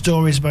lot of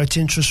stories about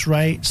interest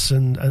rates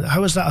and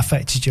how has that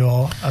affected you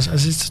all? Has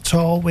it at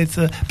all with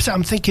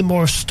I'm thinking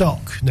more of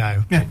stock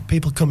now,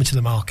 people coming to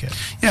the market?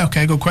 Yeah,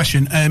 okay, good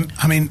question. I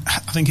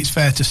think it's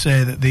fair to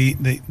say that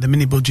the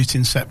mini budget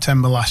in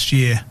September last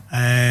year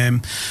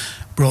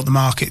brought the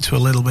market to a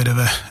little bit of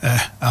a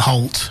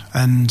halt,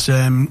 and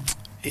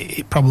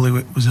it probably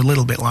was a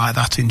little bit like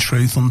that in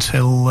truth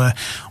until the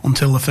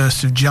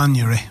 1st of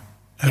January.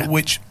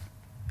 Which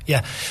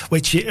that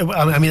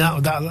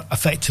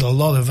affected a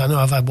lot of. I know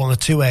I've had one or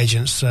two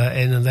agents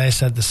in, and they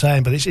said the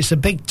same. But it's a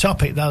big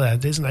topic, that,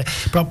 Ed, isn't it?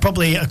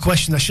 Probably a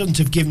question I shouldn't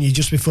have given you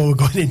just before we're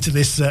going into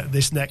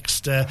this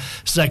next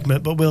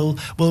segment. But we'll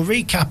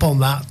recap on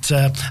that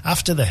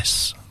after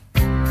this.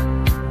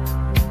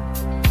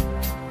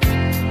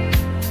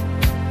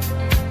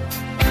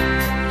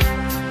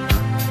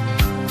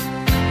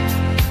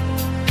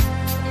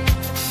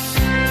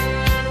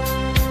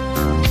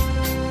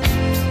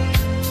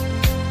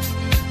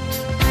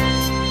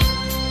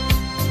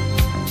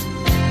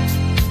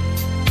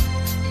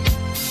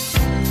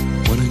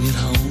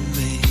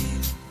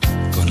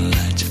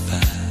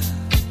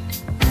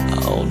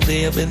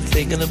 I've been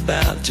thinking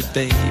about you,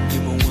 babe,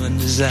 you're my one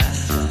desire.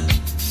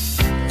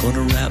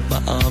 Gonna wrap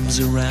my arms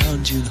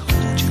around you and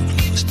hold you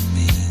close to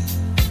me.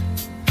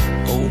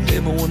 Oh,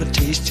 babe, I wanna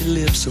taste your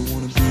lips, I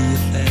wanna be a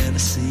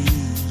fantasy,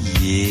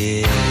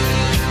 yeah.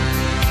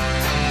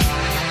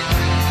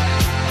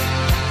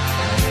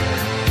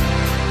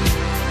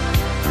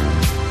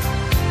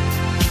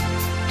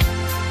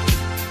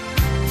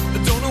 I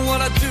don't know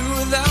what I'd do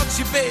without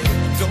you, babe, I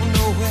don't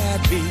know where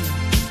I'd be.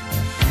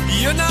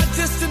 You're not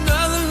just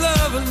another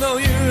lover, no,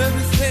 you're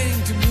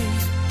everything to me.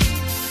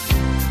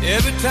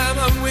 Every time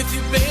I'm with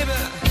you, baby, I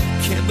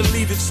can't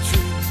believe it's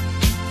true.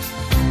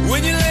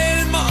 When you lay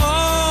in my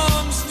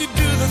arms, you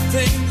do the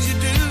things you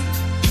do.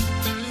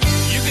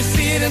 You can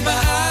see it in my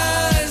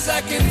eyes,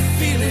 I can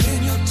feel it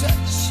in your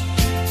touch.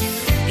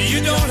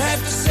 You don't have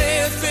to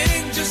say a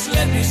thing, just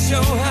let me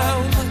show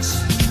how much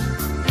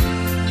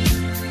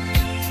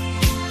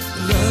I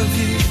love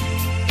you.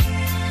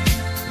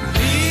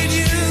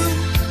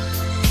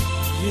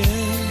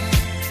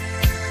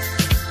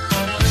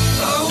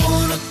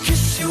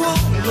 You all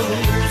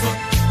over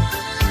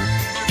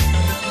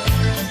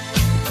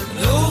and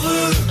over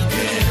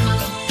again.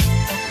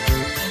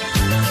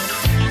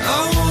 I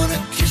wanna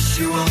kiss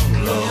you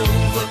all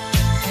over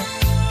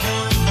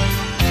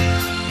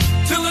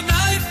till the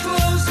night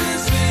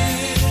closes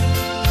in.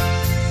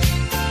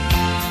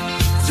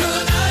 Till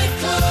the night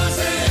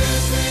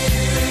closes in.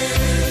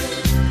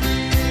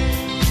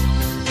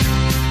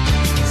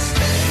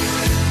 Stay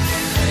with me,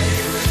 lay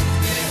with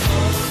me,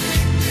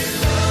 holding me,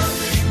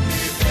 loving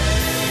me,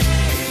 baby.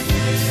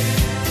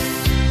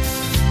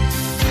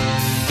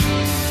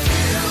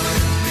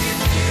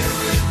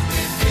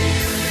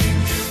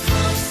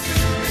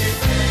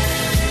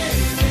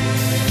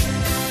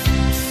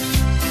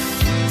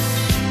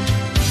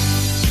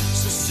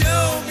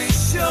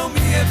 Show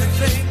me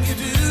everything you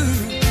do,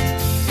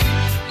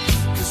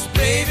 'cause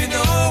baby,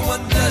 no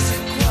one does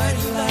it quite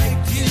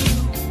like you.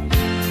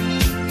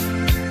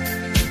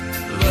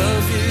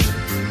 Love you,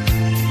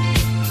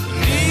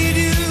 need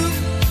you,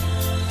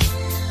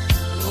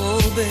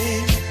 oh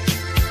baby,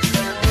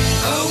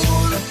 I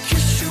wanna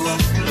kiss you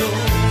all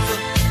over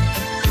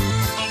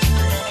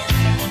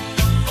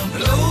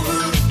and over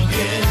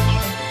again.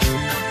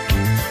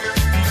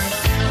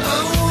 I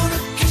wanna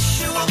kiss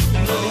you all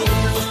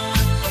over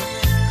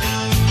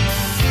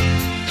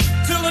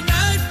till the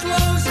night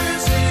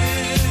closes in.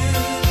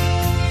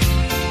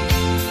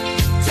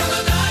 Till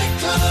the night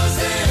closes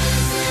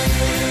in.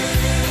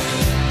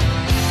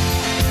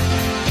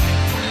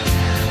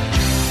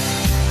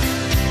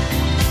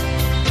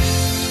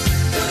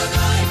 Till the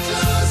night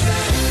closes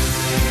in.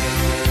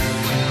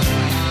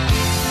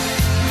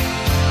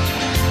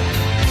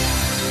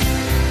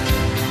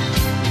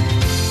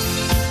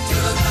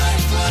 Till the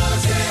night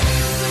closes in.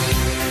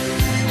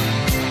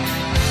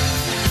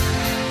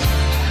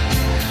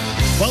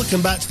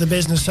 Welcome back to the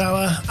Business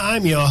Hour.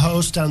 I'm your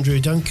host, Andrew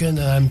Duncan,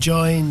 and I'm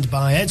joined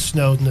by Ed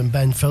Snowden and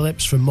Ben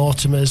Phillips from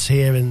Mortimer's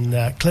here in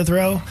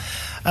Clitheroe.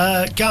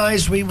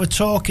 Guys, we were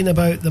talking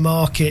about the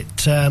market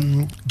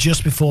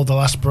just before the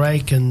last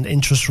break and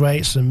interest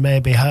rates and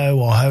maybe how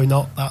or how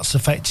not that's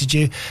affected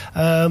you.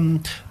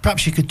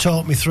 Perhaps you could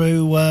talk me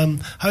through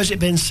how's it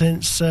been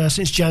since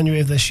January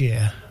of this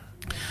year?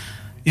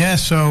 Yeah,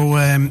 so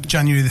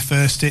January the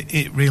 1st,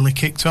 it really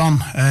kicked on.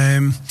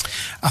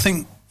 I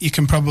think you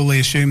can probably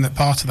assume that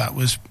part of that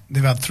was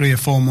they've had 3 or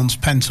 4 months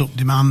pent-up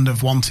demand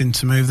of wanting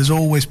to move. There's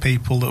always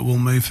people that will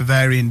move for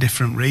varying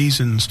different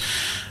reasons.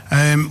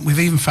 We've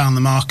even found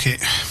the market,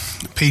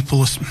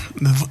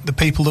 the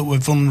people that were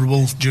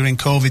vulnerable during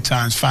COVID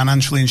times,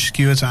 financially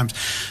insecure times,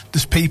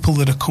 there's people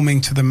that are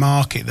coming to the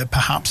market that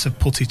perhaps have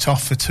put it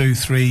off for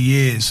 2-3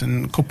 years,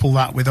 and couple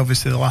that with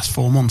obviously the last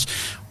 4 months.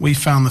 We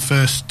found the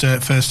first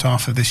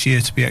half of this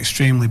year to be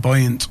extremely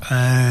buoyant,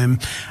 and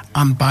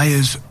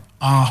buyers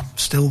are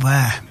still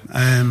there.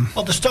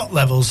 Well, the stock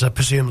levels are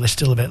presumably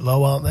still a bit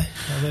low, aren't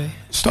they?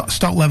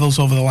 Stock levels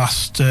over the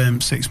last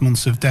 6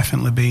 months have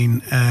definitely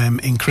been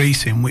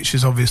increasing, which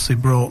has obviously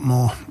brought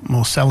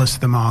more sellers to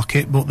the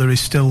market, but there is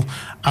still,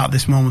 at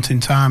this moment in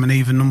time, an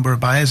even number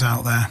of buyers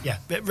out there. Yeah,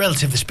 but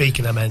relatively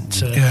speaking, I meant.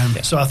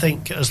 So I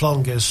think as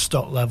long as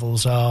stock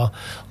levels are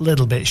a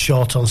little bit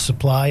short on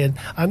supply, and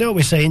I know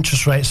we say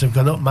interest rates have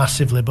gone up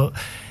massively, but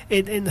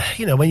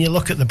when you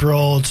look at the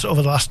Broads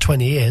over the last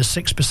 20 years,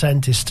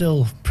 6% is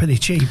still pretty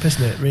cheap,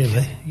 isn't it,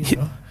 really?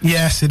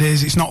 Yes, it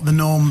is. It's not the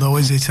norm, though,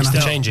 is it? It's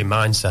the changing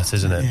mindset,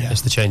 isn't it? Yeah. It's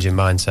the changing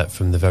mindset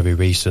from the very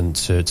recent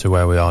to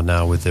where we are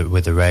now with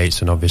the rates,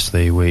 and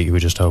obviously we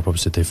just hope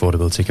obviously the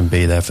affordability can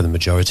be there for the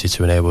majority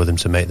to enable them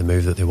to make the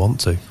move that they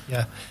want to.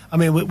 Yeah. I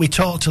mean, we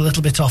talked a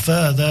little bit off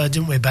air there,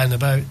 didn't we, Ben,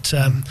 about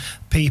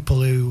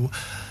people who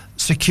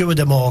secured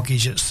a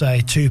mortgage at,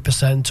 say,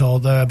 2% or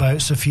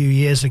thereabouts a few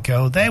years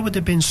ago. They would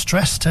have been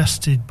stress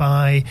tested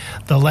by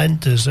the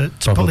lenders at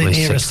probably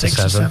nearer 6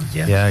 or 7.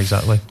 Yeah,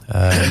 exactly.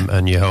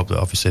 And you hope that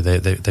obviously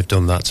they've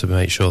done that to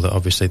make sure that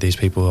obviously these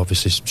people,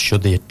 obviously,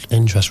 should the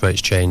interest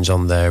rates change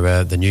on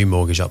their the new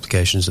mortgage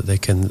applications, that the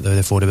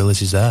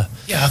affordability is there.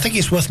 Yeah, I think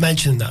it's worth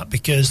mentioning that,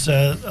 because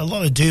a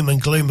lot of doom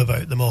and gloom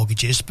about the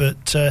mortgages,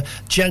 but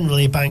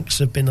generally banks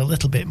have been a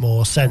little bit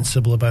more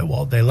sensible about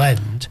what they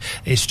lend.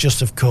 It's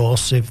just, of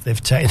course, if they've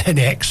taken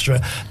any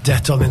extra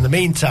debt on in the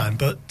meantime.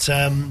 But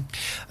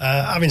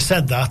having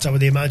said that, I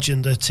would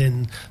imagine that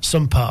in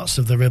some parts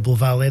of the Ribble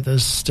Valley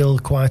there's still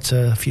quite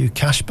a few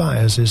cash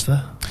buyers, is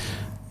there?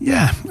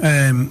 Yeah,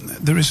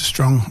 there is a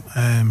strong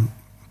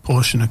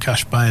portion of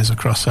cash buyers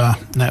across our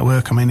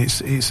network. I mean,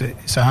 it's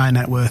a high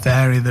net worth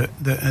area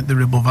that the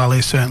Ribble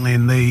Valley, certainly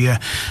in the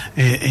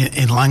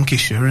in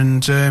Lancashire,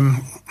 and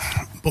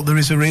but there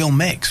is a real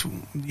mix.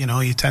 You know,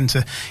 you tend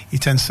to say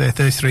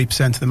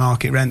 33% of the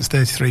market rents,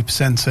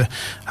 33% to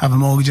have a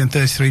mortgage, and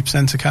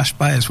 33% of cash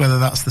buyers. Whether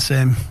that's the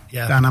same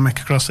dynamic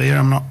across the year,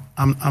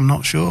 I'm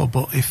not sure.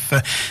 But if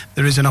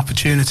there is an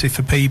opportunity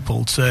for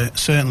people to,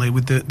 certainly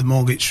with the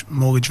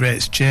mortgage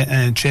rates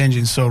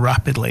changing so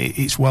rapidly,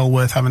 it's well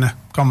worth having a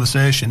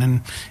conversation.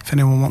 And if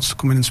anyone wants to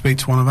come in and speak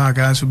to one of our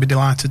guys, we'd be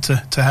delighted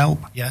to help.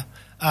 Yeah.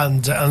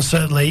 And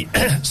certainly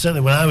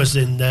when I was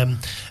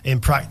in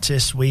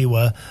practice, we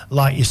were,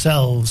 like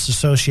yourselves,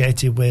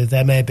 associated with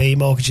MAB,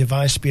 Mortgage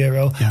Advice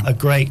Bureau, a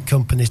great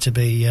company to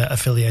be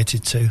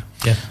affiliated to.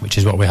 Yeah, which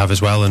is what we have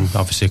as well, and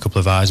obviously a couple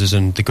of advisors.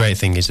 And the great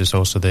thing is there's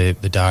also the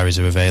diaries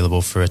are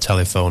available for a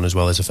telephone as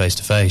well as a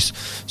face-to-face.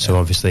 So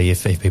obviously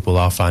if people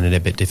are finding it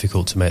a bit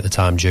difficult to make the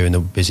time during the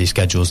busy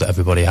schedules that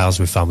everybody has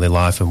with family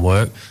life and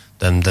work,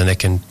 then they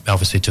can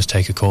obviously just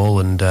take a call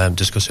and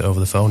discuss it over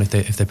the phone if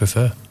they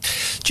prefer.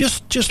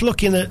 Just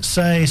looking at,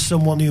 say,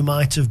 someone who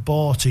might have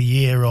bought a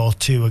year or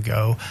two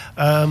ago,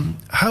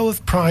 how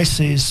have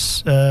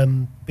prices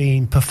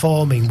been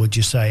performing, would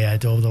you say,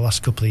 Ed, over the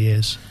last couple of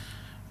years?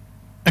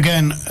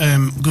 Again,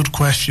 good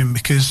question,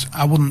 because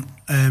I wouldn't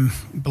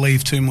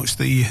believe too much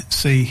that you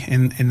see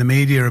in the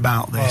media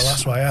about this. Well,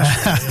 that's why I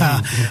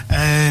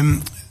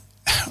asked.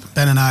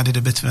 Ben and I did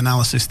a bit of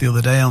analysis the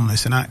other day on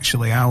this, and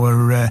actually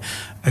our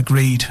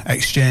agreed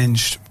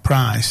exchange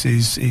price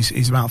is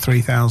about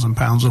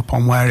 £3,000 up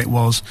on where it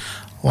was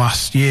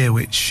last year,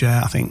 which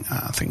I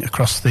think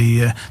across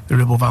the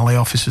Ribble Valley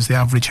offices, the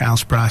average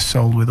house price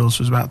sold with us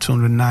was about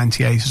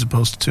 298 as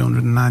opposed to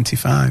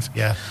 295.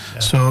 Yeah.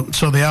 So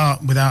they are,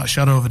 without a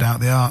shadow of a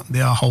doubt,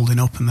 they are holding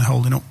up, and they're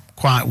holding up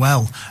quite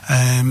well.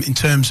 In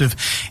terms of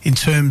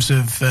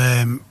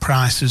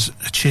prices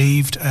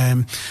achieved,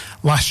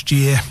 last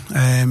year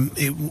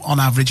it, on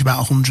average,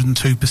 about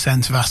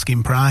 102% of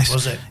asking price.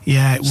 Was it?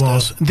 Yeah, it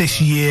was.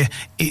 This year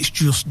it's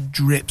just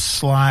dripped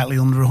slightly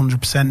under 100%,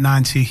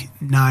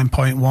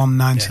 99.1,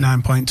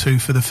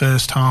 99.2 for the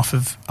first half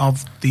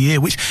of the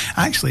year, which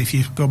actually, if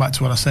you go back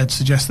to what I said,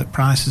 suggests that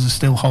prices are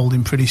still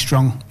holding pretty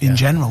strong in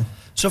general.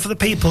 So for the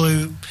people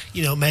who,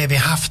 maybe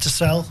have to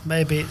sell,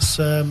 maybe it's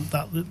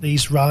that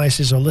these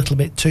rises are a little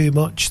bit too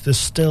much, there's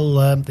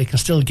still they can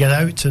still get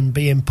out and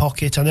be in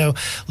pocket. I know,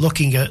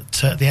 looking at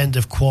the end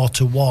of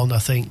Q1, I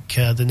think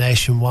the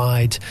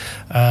Nationwide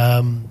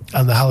and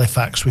the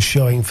Halifax was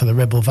showing for the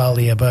Ribble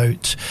Valley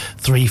about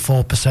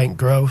 3-4%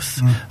 growth.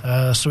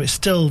 So it's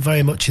still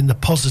very much in the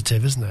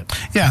positive, isn't it?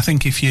 Yeah, I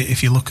think if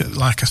you look at,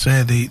 like I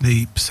say,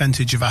 the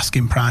percentage of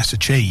asking price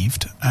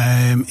achieved,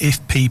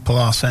 if people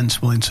are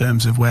sensible in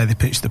terms of where they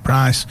it's the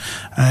price,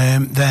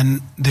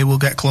 then they will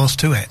get close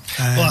to it.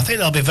 Well, I think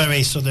that'll be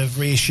very sort of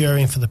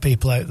reassuring for the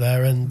people out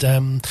there, and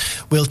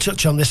we'll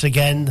touch on this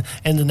again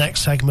in the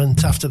next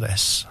segment after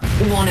this.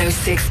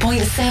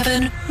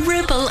 106.7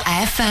 Ribble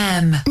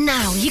FM.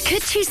 Now, you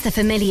could choose the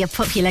familiar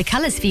popular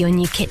colours for your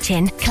new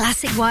kitchen.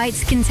 Classic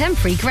whites,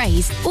 contemporary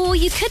greys, or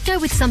you could go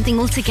with something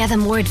altogether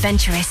more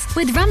adventurous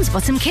with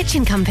Ramsbottom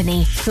Kitchen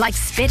Company, like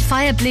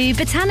Spitfire Blue,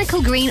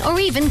 Botanical Green, or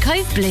even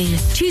Cove Blue.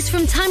 Choose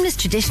from timeless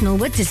traditional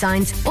wood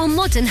designs or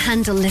modern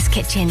handleless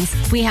kitchens.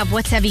 We have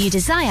whatever you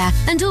desire,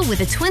 and all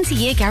with a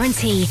 20-year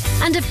guarantee.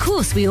 And of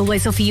course, we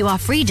always offer you our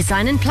free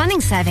design and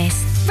planning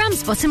service.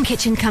 Ramsbottom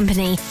Kitchen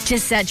Company.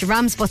 Just search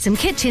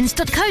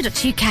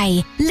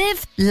ramsbottomkitchens.co.uk.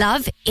 Live,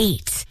 love,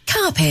 eat.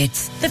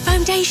 Carpets, the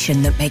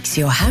foundation that makes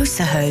your house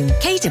a home.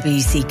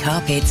 KWC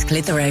Carpets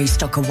Clitheroe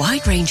stock a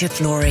wide range of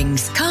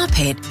floorings,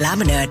 carpet,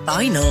 laminate,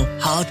 vinyl,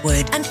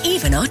 hardwood, and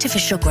even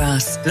artificial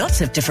grass.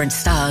 Lots of different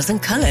styles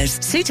and colours,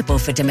 suitable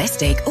for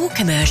domestic or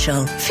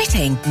commercial.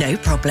 Fitting, no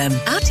problem.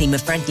 Our team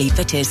of friendly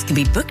fitters can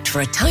be booked for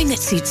a time that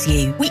suits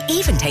you. We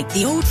even take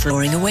the old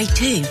flooring away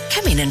too.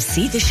 Come in and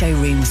see the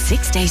showroom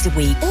 6 days a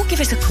week, or give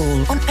us a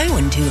call on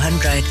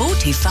 01200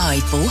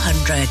 425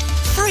 400.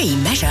 Free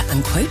measure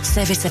and quote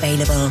service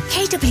available.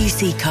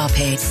 KWC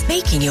Carpets,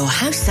 making your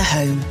house a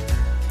home.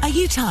 Are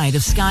you tired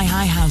of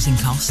sky-high housing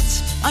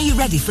costs? Are you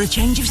ready for a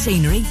change of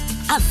scenery?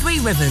 At Three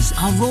Rivers,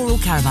 our rural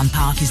caravan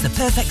park is the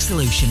perfect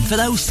solution for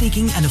those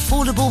seeking an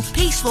affordable,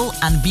 peaceful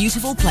and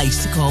beautiful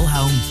place to call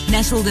home.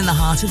 Nestled in the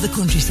heart of the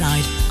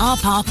countryside, our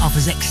park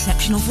offers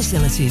exceptional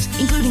facilities,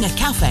 including a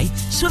cafe,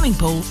 swimming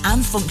pool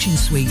and function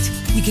suite.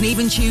 You can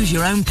even choose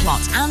your own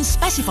plot and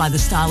specify the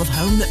style of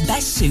home that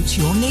best suits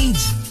your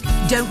needs.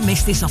 Don't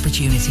miss this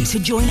opportunity to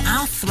join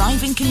our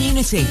thriving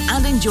community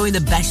and enjoy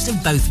the best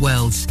of both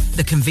worlds.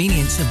 The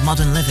convenience of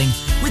modern living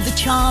with the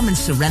charm and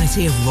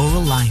serenity of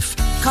rural life.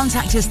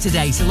 Contact us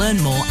today to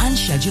learn more and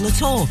schedule a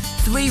tour.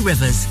 Three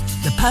Rivers,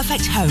 the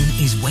perfect home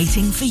is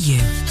waiting for you.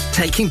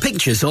 Taking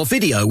pictures or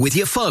video with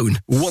your phone?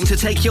 Want to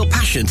take your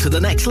passion to the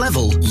next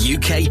level?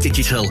 UK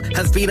Digital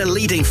have been a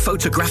leading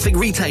photographic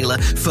retailer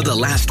for the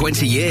last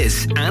 20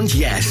 years. And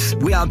yes,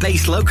 we are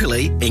based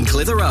locally in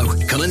Clitheroe.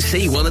 Come and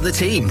see one of the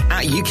team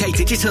at UK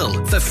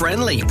Digital for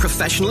friendly,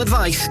 professional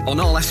advice on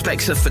all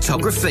aspects of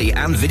photography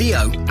and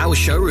video. Our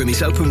showroom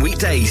is open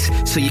weekdays,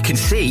 so you can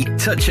see,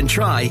 touch and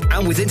try.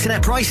 And with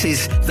internet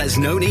prices, there's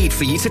no need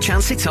for you to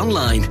chance it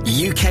online.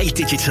 UK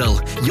Digital,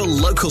 your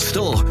local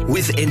store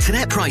with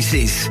internet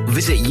prices.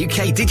 Visit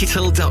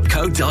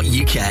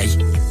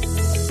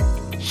ukdigital.co.uk.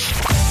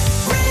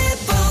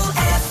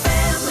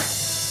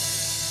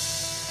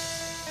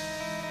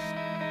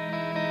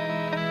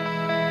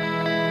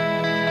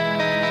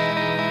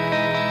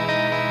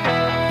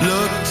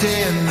 Looked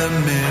in the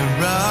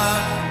mirror,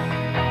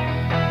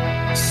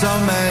 so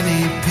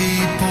many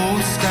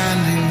people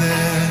standing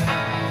there.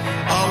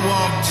 I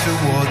walked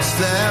towards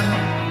them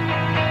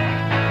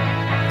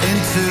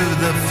into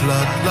the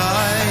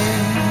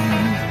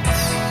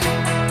floodlights.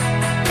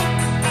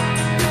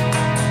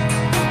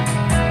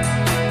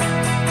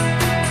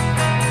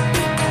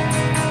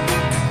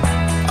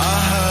 I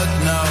heard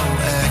no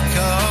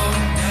echo.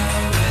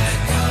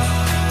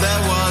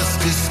 There was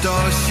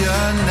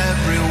distortion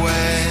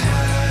everywhere.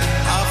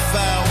 I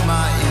felt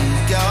my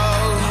ego.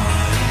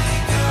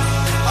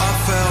 I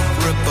felt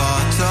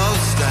Roberto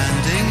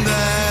standing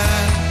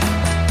there.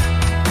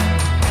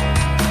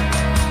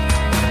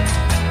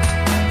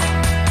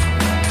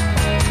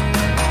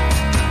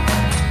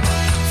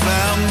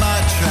 Found my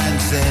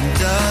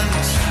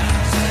transcendence.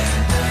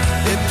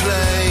 It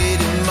played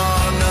in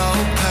mono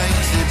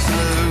painted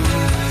blue.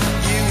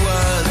 You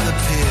were the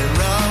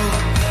hero.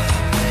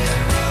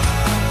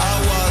 I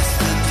was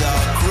the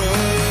dark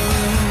room.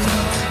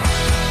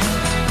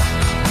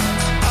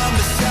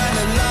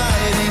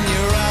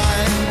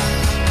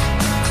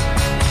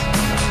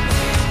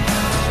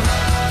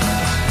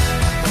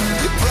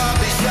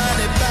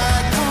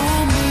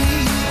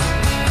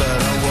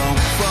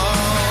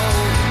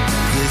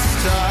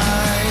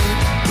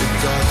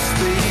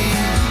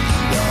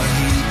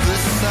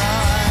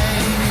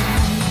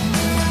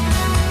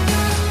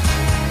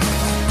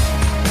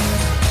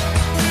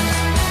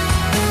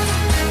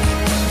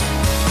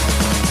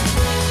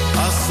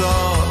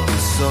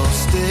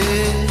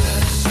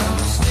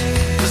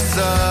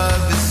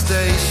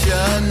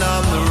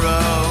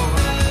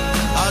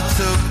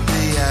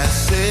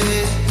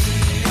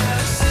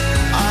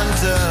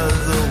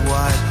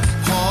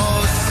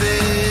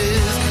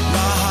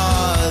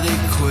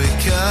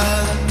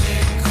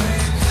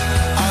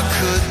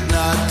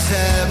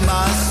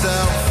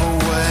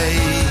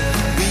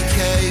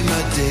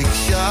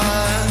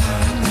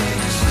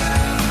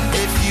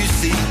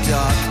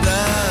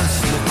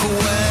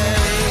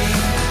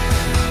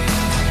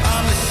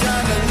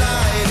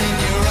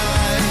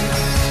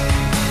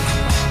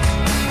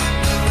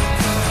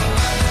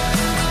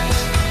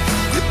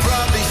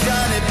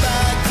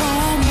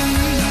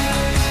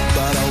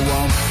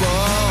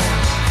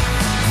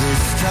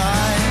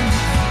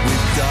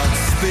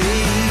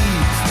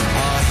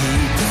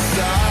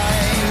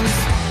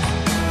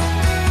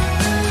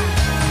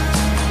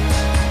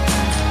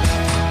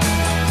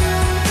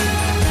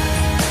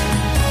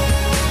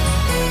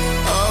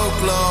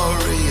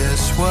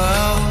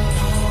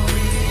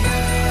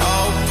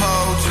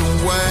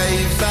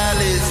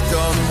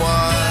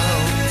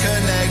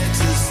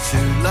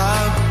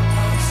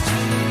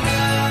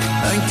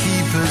 and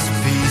keep us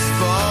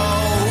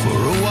peaceful for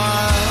a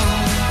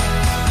while.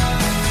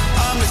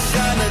 I'm a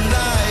shining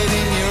light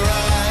in your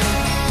eye.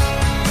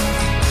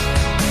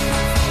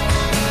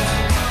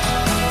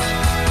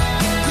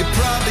 You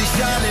probably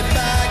shine it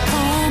back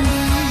on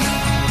me,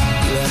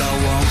 but I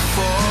won't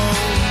fall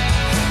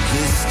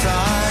this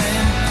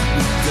time.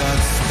 With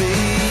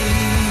Godspeed,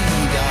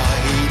 I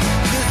hate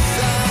the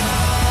sign.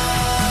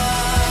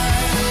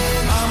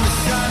 I'm a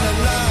shining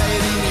light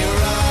in your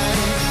eye.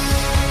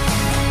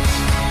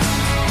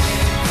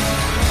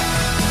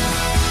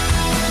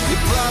 You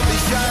probably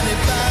shine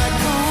it back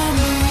on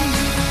me,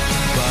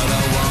 but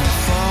I won't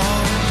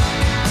fall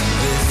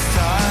this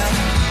time.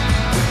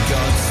 With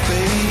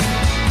Godspeed,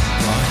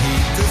 I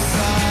heed the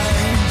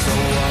signs. I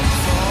won't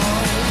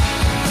fall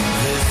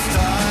this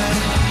time.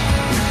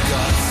 With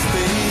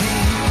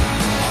Godspeed,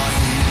 I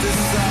heed the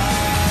signs.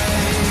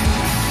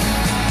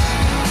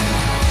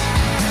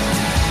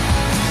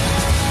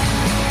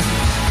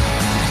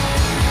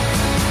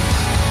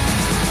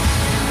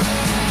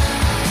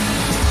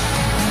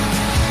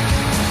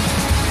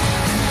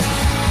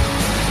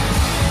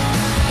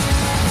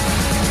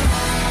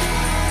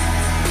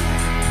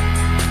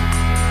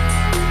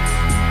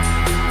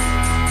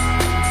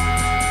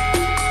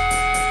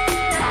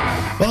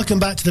 Welcome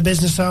back to the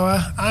Business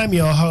Hour. I'm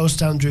your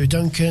host, Andrew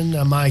Duncan,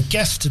 and my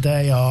guests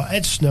today are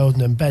Ed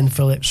Snowden and Ben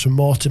Phillips from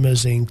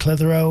Mortimer's in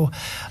Clitheroe.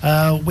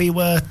 We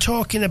were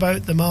talking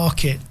about the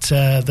market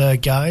there,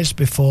 guys,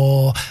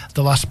 before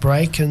the last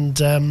break, and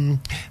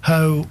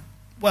how,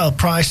 well,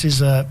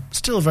 prices are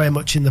still very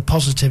much in the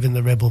positive in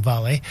the Ribble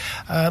Valley.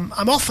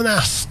 I'm often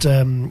asked,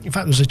 in fact,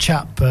 there was a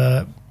chap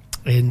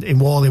in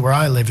Worley where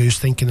I live who's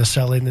thinking of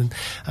selling,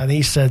 and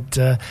he said,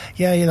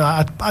 yeah, you know,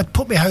 I'd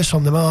put my house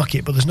on the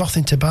market, but there's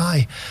nothing to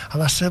buy.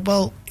 And I said,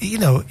 well, you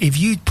know, if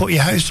you'd put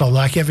your house on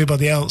like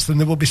everybody else, then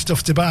there would be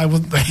stuff to buy,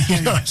 wouldn't there?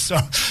 You know, so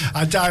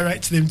I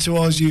directed him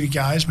towards you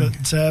guys, but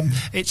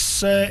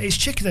it's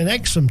chicken and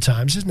egg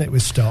sometimes, isn't it,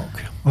 with stock?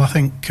 Well, I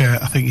think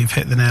you've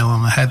hit the nail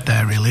on the head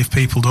there, really. If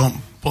people don't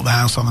put the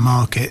house on the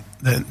market,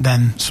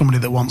 then somebody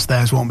that wants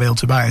theirs won't be able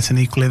to buy it, and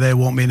equally they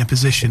won't be in a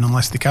position,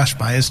 unless they're cash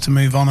buyers, to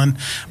move on and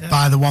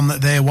buy the one that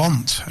they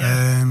want.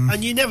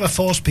 And you never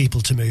force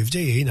people to move, do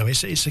you? You know,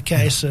 it's a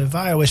case of,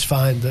 I always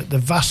find that the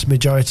vast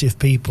majority of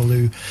people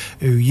who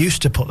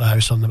used to put the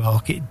house on the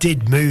market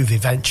did move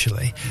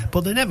eventually,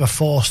 but they're never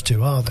forced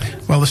to, are they?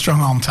 Well, the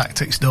strong arm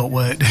tactics don't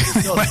work.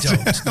 No, they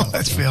don't.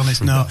 Let's be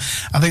honest. No,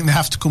 I think they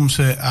have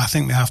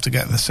to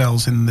get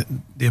themselves in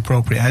the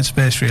appropriate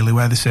headspace, really,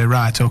 where they say,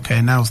 right,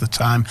 okay, now's the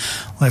time,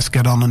 let's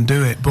get on and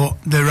do it. But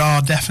there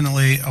are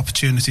definitely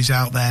opportunities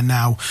out there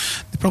now.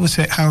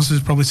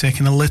 Houses are probably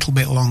taking a little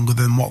bit longer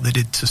than what they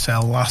did to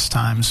sell last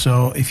time.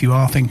 So if you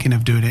are thinking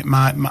of doing it,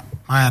 my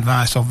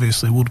advice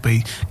obviously would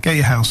be get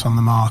your house on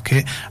the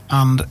market,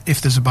 and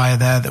if there's a buyer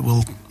there that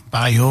will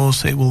buy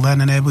yours, it will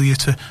then enable you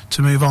to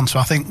move on. So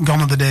I think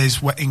gone are the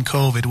days in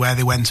COVID where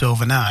they went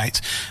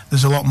overnight.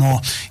 There's a lot more.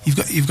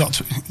 You've got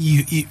to,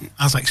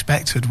 as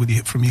expected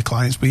from your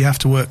clients, but you have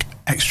to work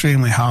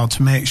extremely hard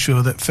to make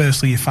sure that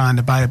firstly you find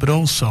a buyer, but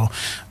also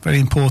very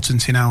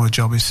important in our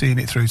job is seeing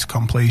it through to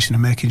completion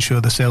and making sure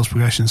the sales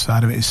progression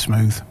side of it is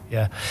smooth.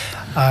 Yeah,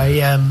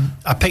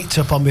 I picked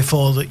up on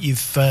before that you've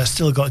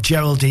still got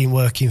Geraldine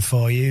working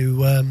for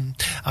you.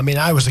 I mean,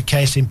 I was a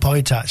case in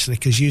point actually,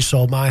 because you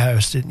sold my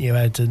house, didn't you,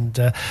 Ed?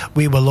 And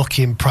we were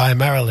looking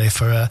primarily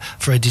for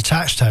a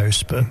detached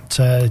house, but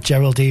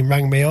Geraldine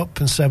rang me up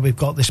and said we've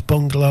got this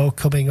bungalow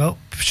coming up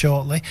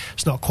shortly.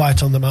 It's not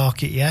quite on the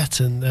market yet,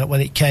 and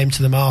when it came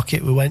to the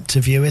market, we went to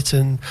view it,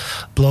 and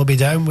blow me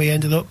down, we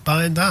ended up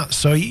buying that.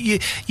 So you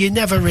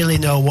never really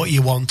know what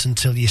you want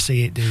until you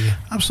see it, do you?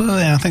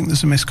 Absolutely. I think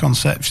there's a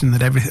misconception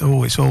that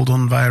it's all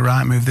done via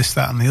Rightmove, this,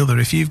 that and the other.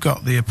 If you've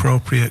got the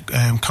appropriate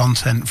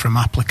content from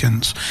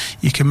applicants,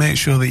 you can make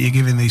sure that you're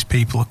giving these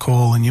people a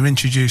call and you're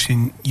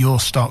introducing your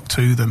stock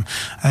to them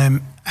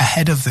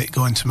ahead of it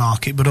going to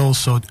market, but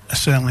also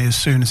certainly as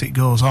soon as it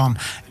goes on.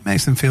 It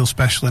makes them feel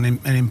special and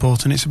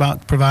important. It's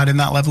about providing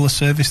that level of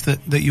service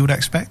that you would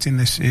expect in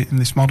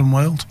this modern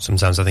world.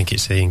 Sometimes I think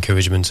it's the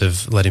encouragement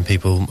of letting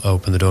people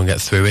open the door and get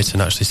through it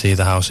and actually see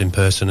the house in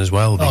person as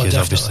well, because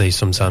obviously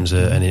sometimes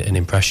an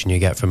impression you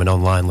get from an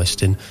online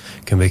listing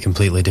can be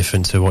completely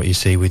different to what you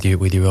see with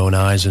your own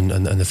eyes and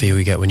the feel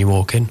you get when you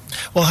walk in.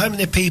 Well, how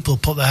many people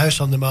put their house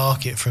on the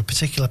market for a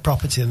particular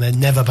property and then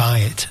never buy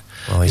it?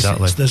 Well,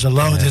 exactly. There's a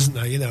load, isn't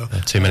there? You know,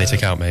 too many to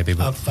count, maybe.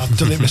 But I've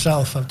done it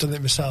myself.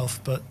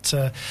 But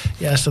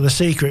yeah. So the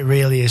secret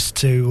really is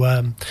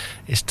to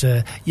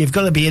you've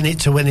got to be in it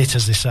to win it,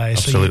 as they say.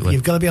 Absolutely. So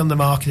you've got to be on the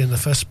market in the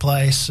first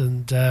place,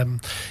 and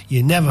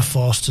you're never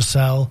forced to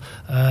sell,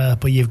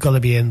 but you've got to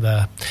be in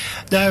there.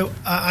 Now,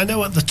 I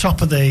know at the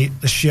top of the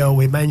show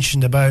we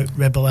mentioned about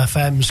Ribble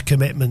FM's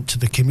commitment to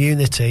the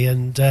community,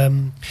 and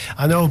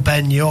I know,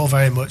 Ben, you're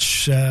very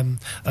much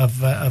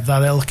of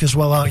that ilk as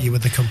well, aren't you,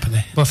 with the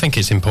company? Well, I think think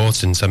it's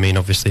important. I mean,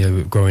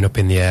 obviously, growing up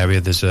in the area,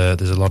 there's a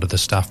lot of the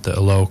staff that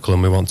are local,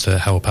 and we want to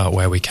help out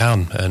where we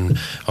can. And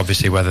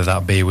obviously, whether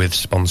that be with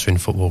sponsoring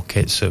football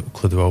kits at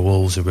Clitheroe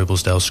Wolves or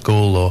Ribblesdale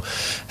School, or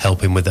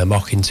helping with their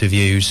mock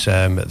interviews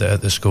at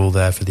the school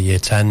there for the Year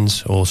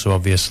 10s. Also,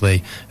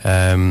 obviously,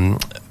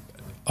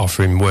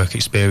 offering work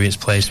experience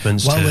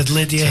placements with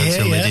Lydia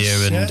here,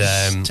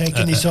 and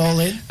taking it all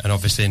in. And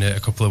obviously in a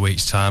couple of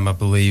weeks' time, I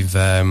believe,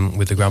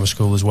 with the grammar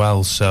school as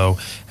well. So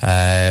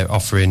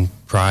offering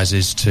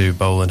prizes to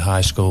Bowland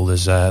High School.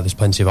 There's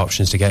plenty of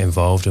options to get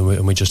involved,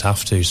 and we just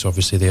have to. So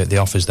obviously the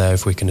offer's there.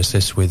 If we can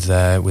assist with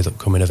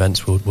upcoming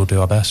events, we'll do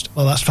our best.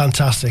 Well, that's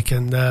fantastic.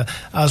 And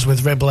as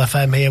with Ribble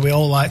FM here, we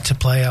all like to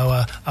play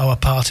our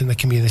part in the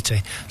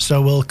community.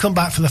 So we'll come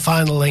back for the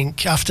final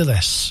link after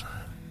this.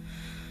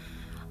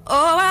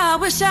 Oh, I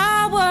wish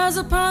I was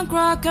a punk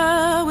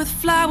rocker with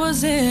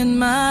flowers in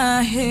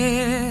my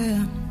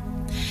hair.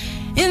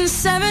 In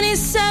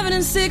 77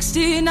 and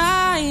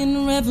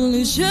 69,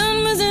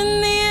 revolution was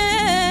in the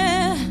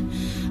air.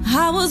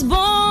 I was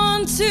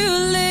born too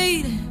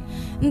late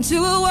into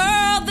a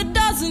world that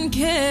doesn't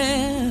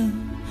care.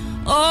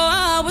 Oh,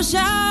 I wish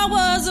I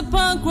was a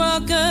punk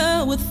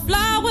rocker with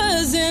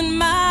flowers in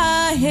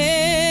my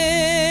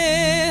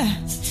hair.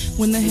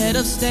 When the head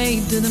of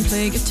state didn't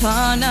play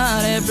guitar,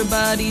 not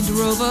everybody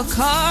drove a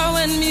car.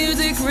 When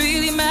music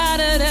really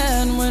mattered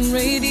and when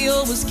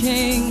radio was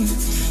king.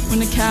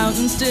 When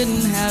accountants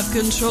didn't have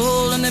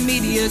control and the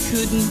media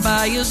couldn't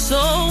buy your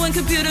soul. When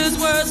computers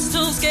were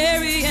still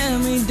scary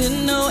and we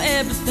didn't know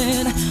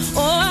everything.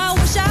 Oh, I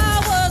wish I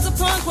was a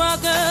punk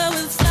rocker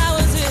with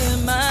flowers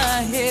in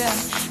my hair.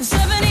 In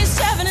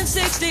 77 and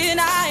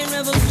 69,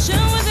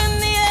 revolution was in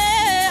the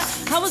air.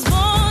 I was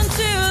born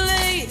too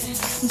late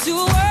into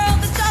a world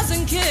that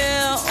doesn't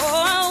care.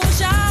 Oh, I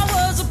wish I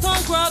was a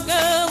punk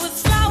rocker with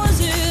flowers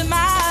in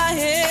my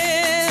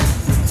hair.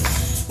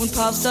 When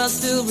pop stars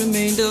still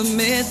remained a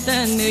myth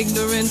and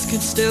ignorance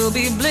could still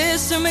be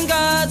bliss. And when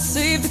God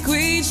saved the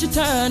queen, she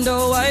turned a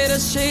whiter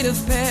shade of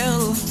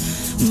pale.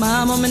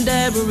 My mom and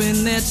dad were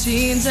in their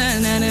teens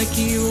and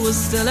anarchy was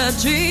still a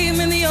dream.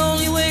 And the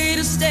only way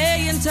to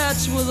stay in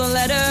touch was a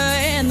letter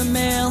in the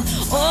mail.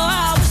 Oh,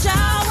 I wish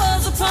I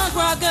was a punk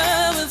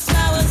rocker with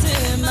flowers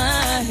in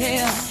my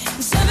hair.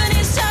 In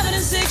 77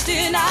 and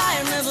 69,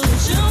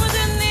 revolution was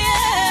in the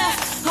air.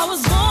 I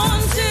was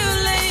born too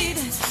late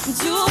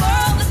into a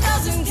world that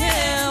doesn't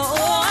care. Oh,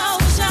 I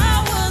wish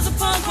I was a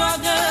punk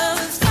rocker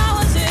with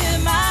flowers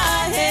in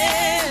my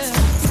hair.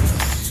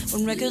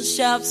 When record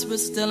shops were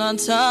still on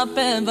top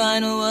and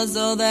vinyl was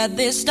all that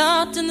they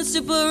stopped, and the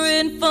super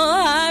info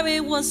highway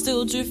was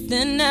still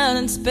drifting out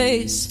in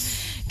space.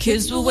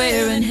 Kids were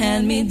wearing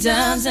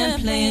hand-me-downs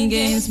and playing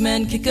games,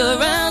 men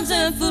kick-arounds,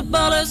 and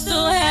footballers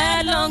still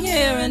had long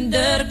hair and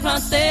dirt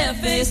across their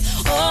face.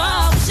 Oh,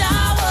 I wish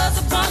I was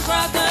a punk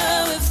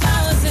rocker with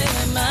flowers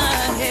in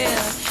my hair.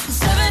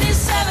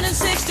 77 and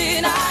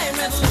 69,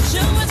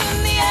 revolution was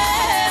in the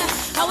air.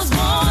 I was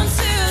born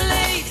too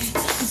late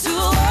into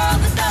a world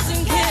that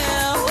doesn't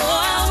care. Oh,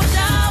 I wish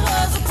I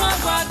was a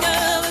punk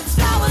rocker with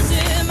flowers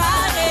in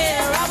my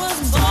hair. I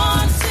was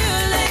born too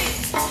late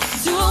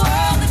into a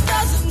world that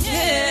doesn't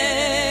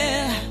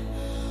care.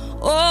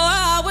 Oh,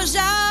 I wish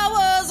I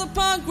was a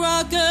punk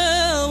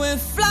rocker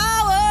with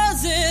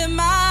flowers in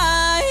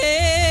my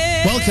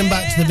hair. Welcome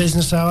back to the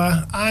Business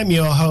Hour. I'm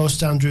your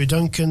host, Andrew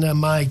Duncan, and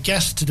my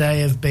guests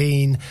today have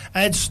been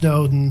Ed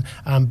Snowden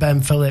and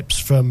Ben Phillips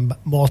from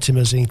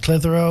Mortimer's in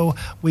Clitheroe.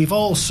 We've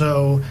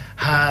also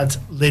had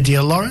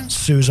Lydia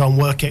Lawrence, who's on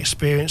work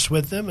experience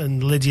with them,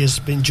 and Lydia's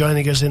been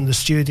joining us in the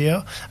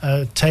studio,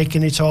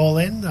 taking it all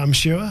in, I'm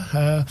sure.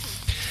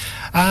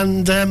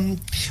 And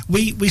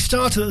we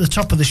started at the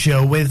top of the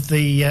show with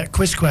the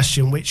quiz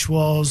question, which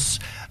was,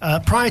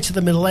 prior to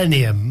the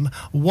millennium,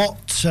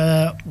 what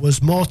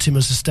was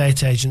Mortimer's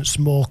estate agents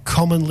more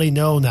commonly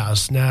known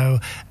as? Now,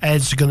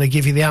 Ed's going to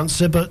give you the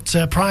answer, but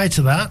prior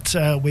to that,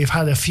 we've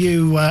had a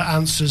few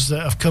answers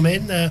that have come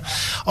in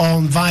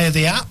on via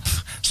the app.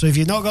 So if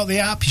you've not got the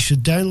app, you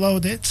should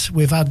download it.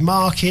 We've had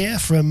Mark here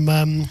from,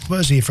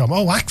 where's he from?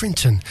 Oh,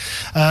 Accrington.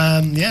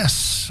 Yes,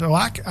 so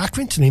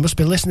Accrington, he must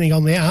be listening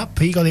on the app.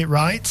 He got it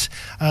right.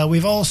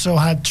 We've also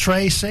had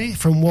Tracy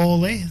from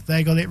Worley.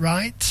 They got it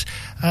right.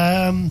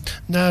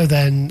 Now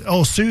then,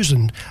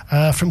 Susan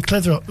from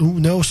Clitheroe. Ooh,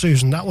 no,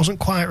 Susan, that wasn't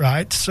quite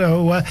right.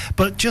 So,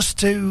 but just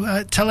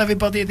to tell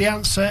everybody the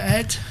answer,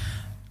 Ed.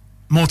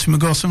 Mortimer,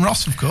 Gorson,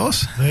 Ross, of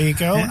course. There you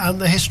go. Yeah.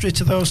 And the history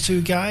to those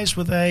two guys,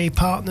 were they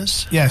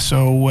partners? Yeah,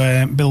 so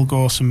Bill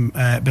Gorson,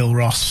 Bill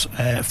Ross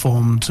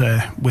formed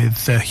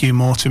with Hugh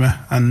Mortimer,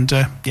 and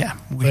there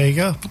you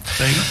go.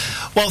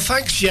 Well,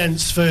 thanks,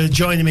 gents, for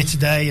joining me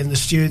today in the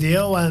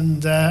studio,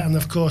 and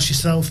of course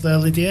yourself there,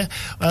 Lydia.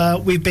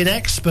 We've been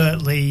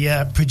expertly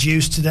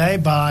produced today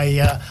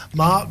by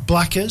Mark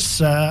Blackers,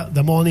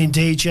 the morning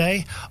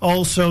DJ,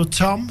 also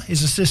Tom,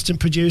 his assistant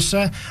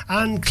producer,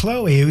 and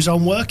Chloe, who's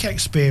on work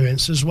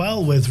experience as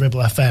well with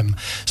Ribble FM.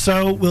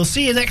 So we'll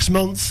see you next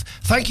month.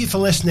 Thank you for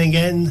listening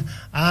in,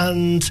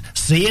 and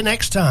see you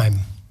next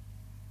time.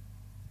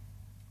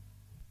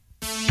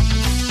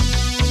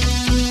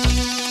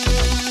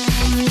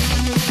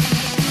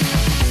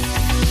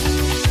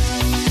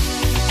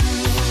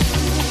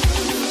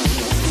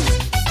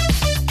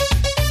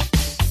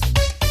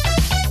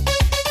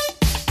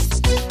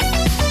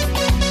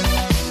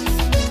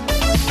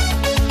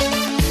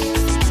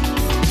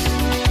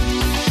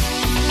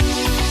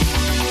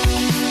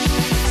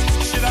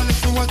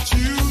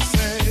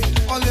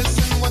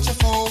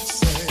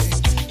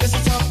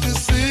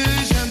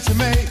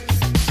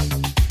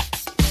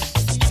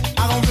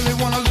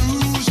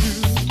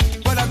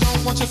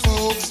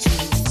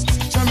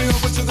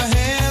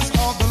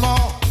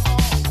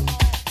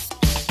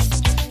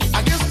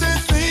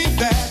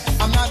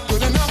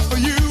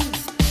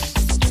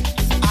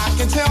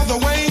 tell the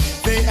way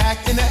they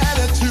act in their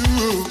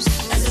attitudes.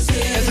 As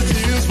the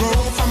tears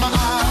roll from my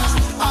eyes,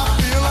 I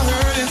feel a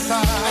hurt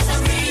inside.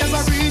 As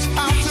I reach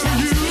out to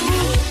you,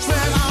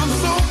 said I'm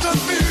so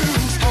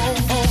confused.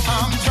 Oh,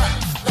 I'm trapped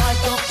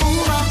like a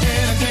fool. I'm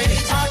in a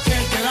cage. I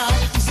can't get out.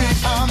 See,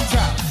 I'm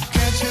trapped.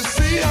 Can't you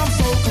see I'm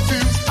so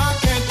confused? I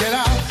can't get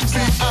out.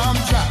 See, I'm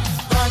trapped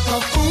like a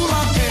fool.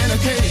 I'm in a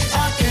cage.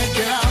 I can't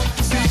get out.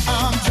 See,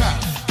 I'm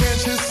trapped.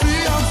 Can't you see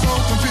I'm so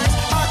confused?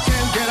 I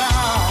can't get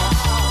out.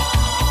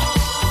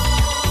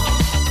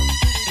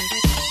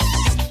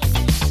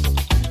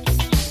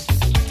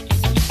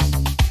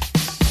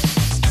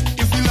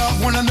 If we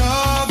love one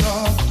another,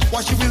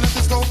 why should we let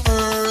this go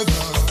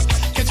further?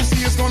 Can't you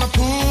see it's gonna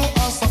pull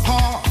us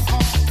apart?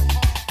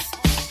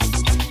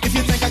 If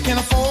you think I can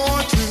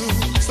afford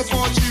to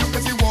support you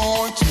if you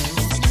want to,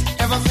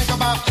 ever think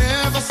about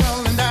ever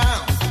settling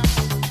down?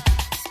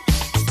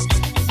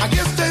 I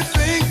guess they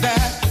think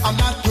that I'm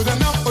not good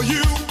enough for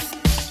you.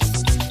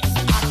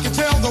 I can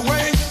tell the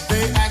way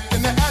they act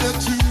in their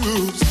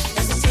attitudes.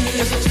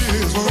 As the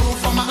tears roll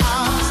from my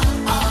eyes,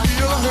 I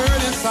feel a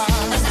hurt inside.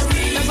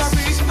 As I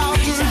reach out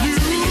to you,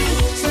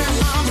 say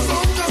I'm so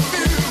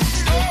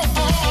confused. Oh,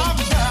 I'm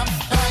trapped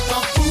like a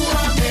fool.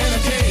 I'm in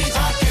a cage.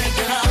 I can't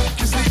get out.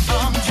 You see,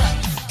 I'm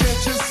trapped.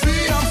 Can't you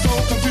see I'm so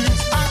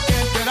confused? I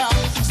can't get out.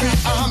 See,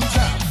 I'm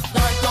trapped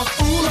like a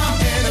fool. I'm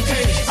in a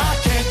cage. I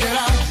can't get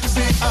out.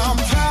 See, I'm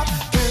trapped.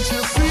 Can't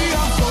you see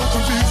I'm so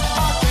confused?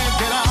 I can't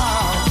get out.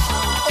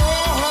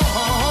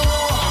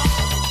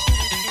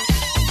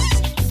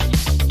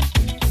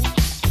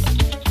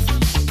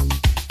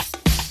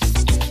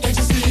 Can't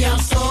you see I'm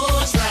so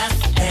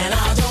trapped and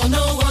I don't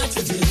know what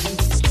to do?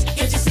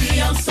 Can't you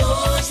see I'm so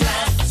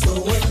trapped, so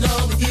in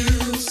love with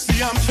you?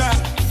 See, I'm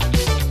trapped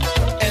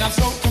and I'm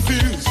so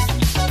confused.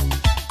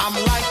 I'm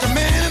like a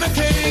man in a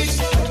cage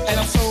and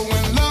I'm so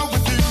in love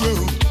with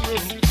you.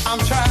 I'm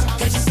trapped.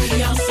 Can't you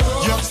see I'm so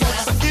Your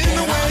folks are in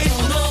the way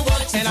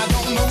and I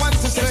don't know what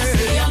to say.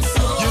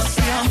 You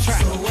see, I'm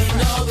trapped. so in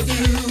love with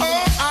you?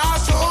 Oh, I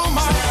told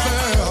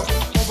myself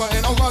over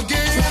and over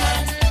again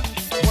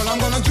what I'm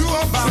gonna do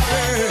about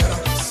it.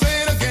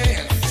 Say it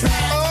again.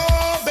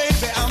 Oh,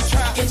 baby, I'm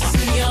trapped. Can't you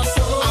see I'm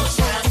so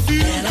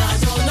confused. and I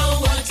don't know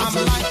what to I'm do?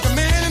 like the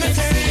man in a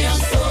cage, and I'm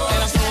so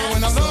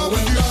in love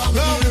with you,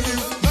 love with you,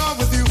 love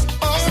with you.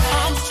 Oh,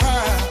 I'm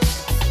trapped,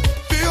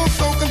 feel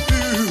so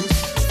confused,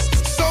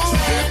 so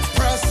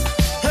depressed.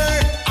 Hey,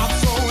 I'm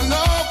so in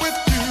love with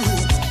you.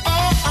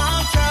 Oh,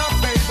 I'm trapped,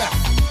 baby.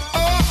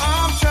 Oh,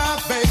 I'm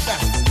trapped, baby.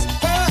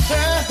 Hey,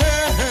 hey,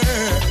 hey,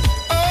 hey.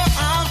 Oh,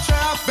 I'm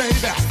trapped,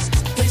 baby.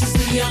 Can't you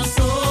see I'm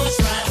so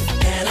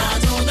trapped and I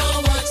don't know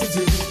what to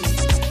do?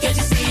 Can't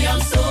you see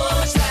I'm so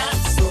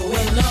trapped, so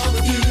in love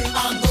with you?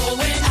 I'm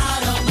going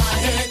out of my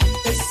head.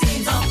 It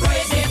seems I'm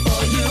crazy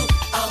for you.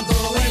 I'm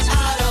going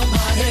out of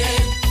my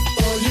head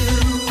for you.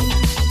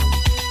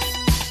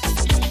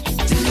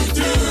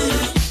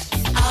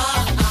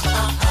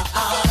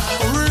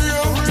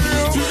 Real,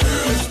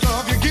 this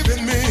love you're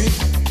giving me.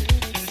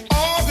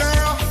 Oh,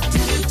 girl,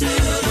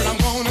 what I'm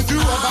gonna do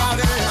about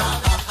it?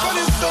 But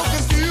it's so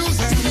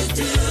confusing.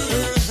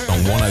 On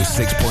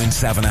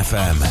 106.7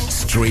 FM,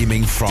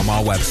 streaming from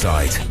our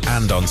website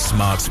and on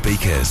smart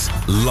speakers,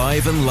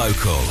 live and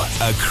local,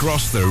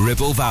 across the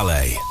Ribble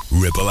Valley.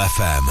 Ribble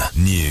FM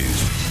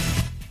News.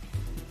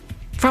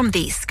 From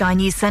the Sky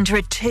News Centre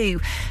at 2,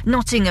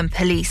 Nottingham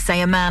police say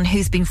a man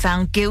who's been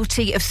found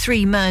guilty of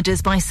 3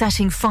 murders by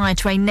setting fire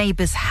to a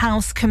neighbour's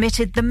house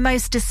committed the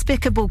most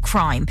despicable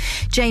crime.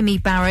 Jamie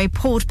Barrow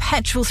poured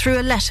petrol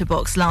through a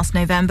letterbox last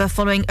November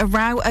following a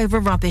row over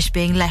rubbish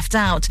being left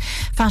out.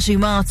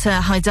 Fatoumata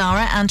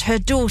Haidara and her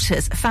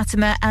daughters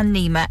Fatima and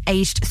Nima,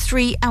 aged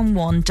 3 and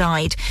 1,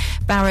 died.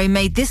 Barrow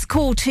made this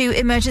call to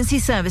emergency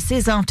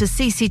services after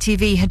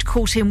CCTV had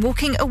caught him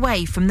walking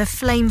away from the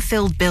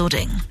flame-filled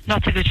building.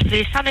 Nottingham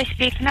Police, Sally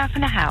speaking, how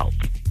can I help?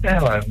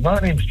 Hello, my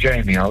name's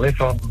Jamie. I live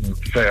on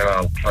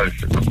Fairhill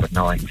Close at number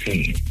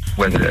 19,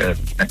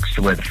 next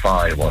to where the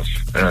fire was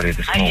earlier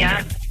this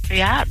morning.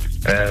 Yeah.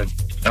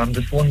 I'm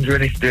just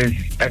wondering if there's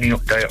any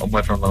update on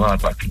whether I'm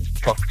allowed back in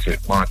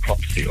my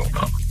property or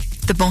not.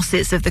 The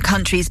bosses of the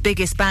country's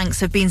biggest banks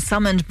have been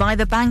summoned by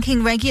the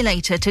banking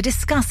regulator to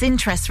discuss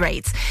interest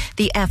rates.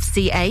 The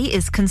FCA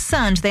is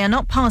concerned they are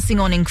not passing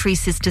on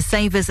increases to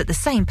savers at the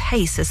same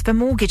pace as for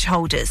mortgage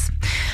holders.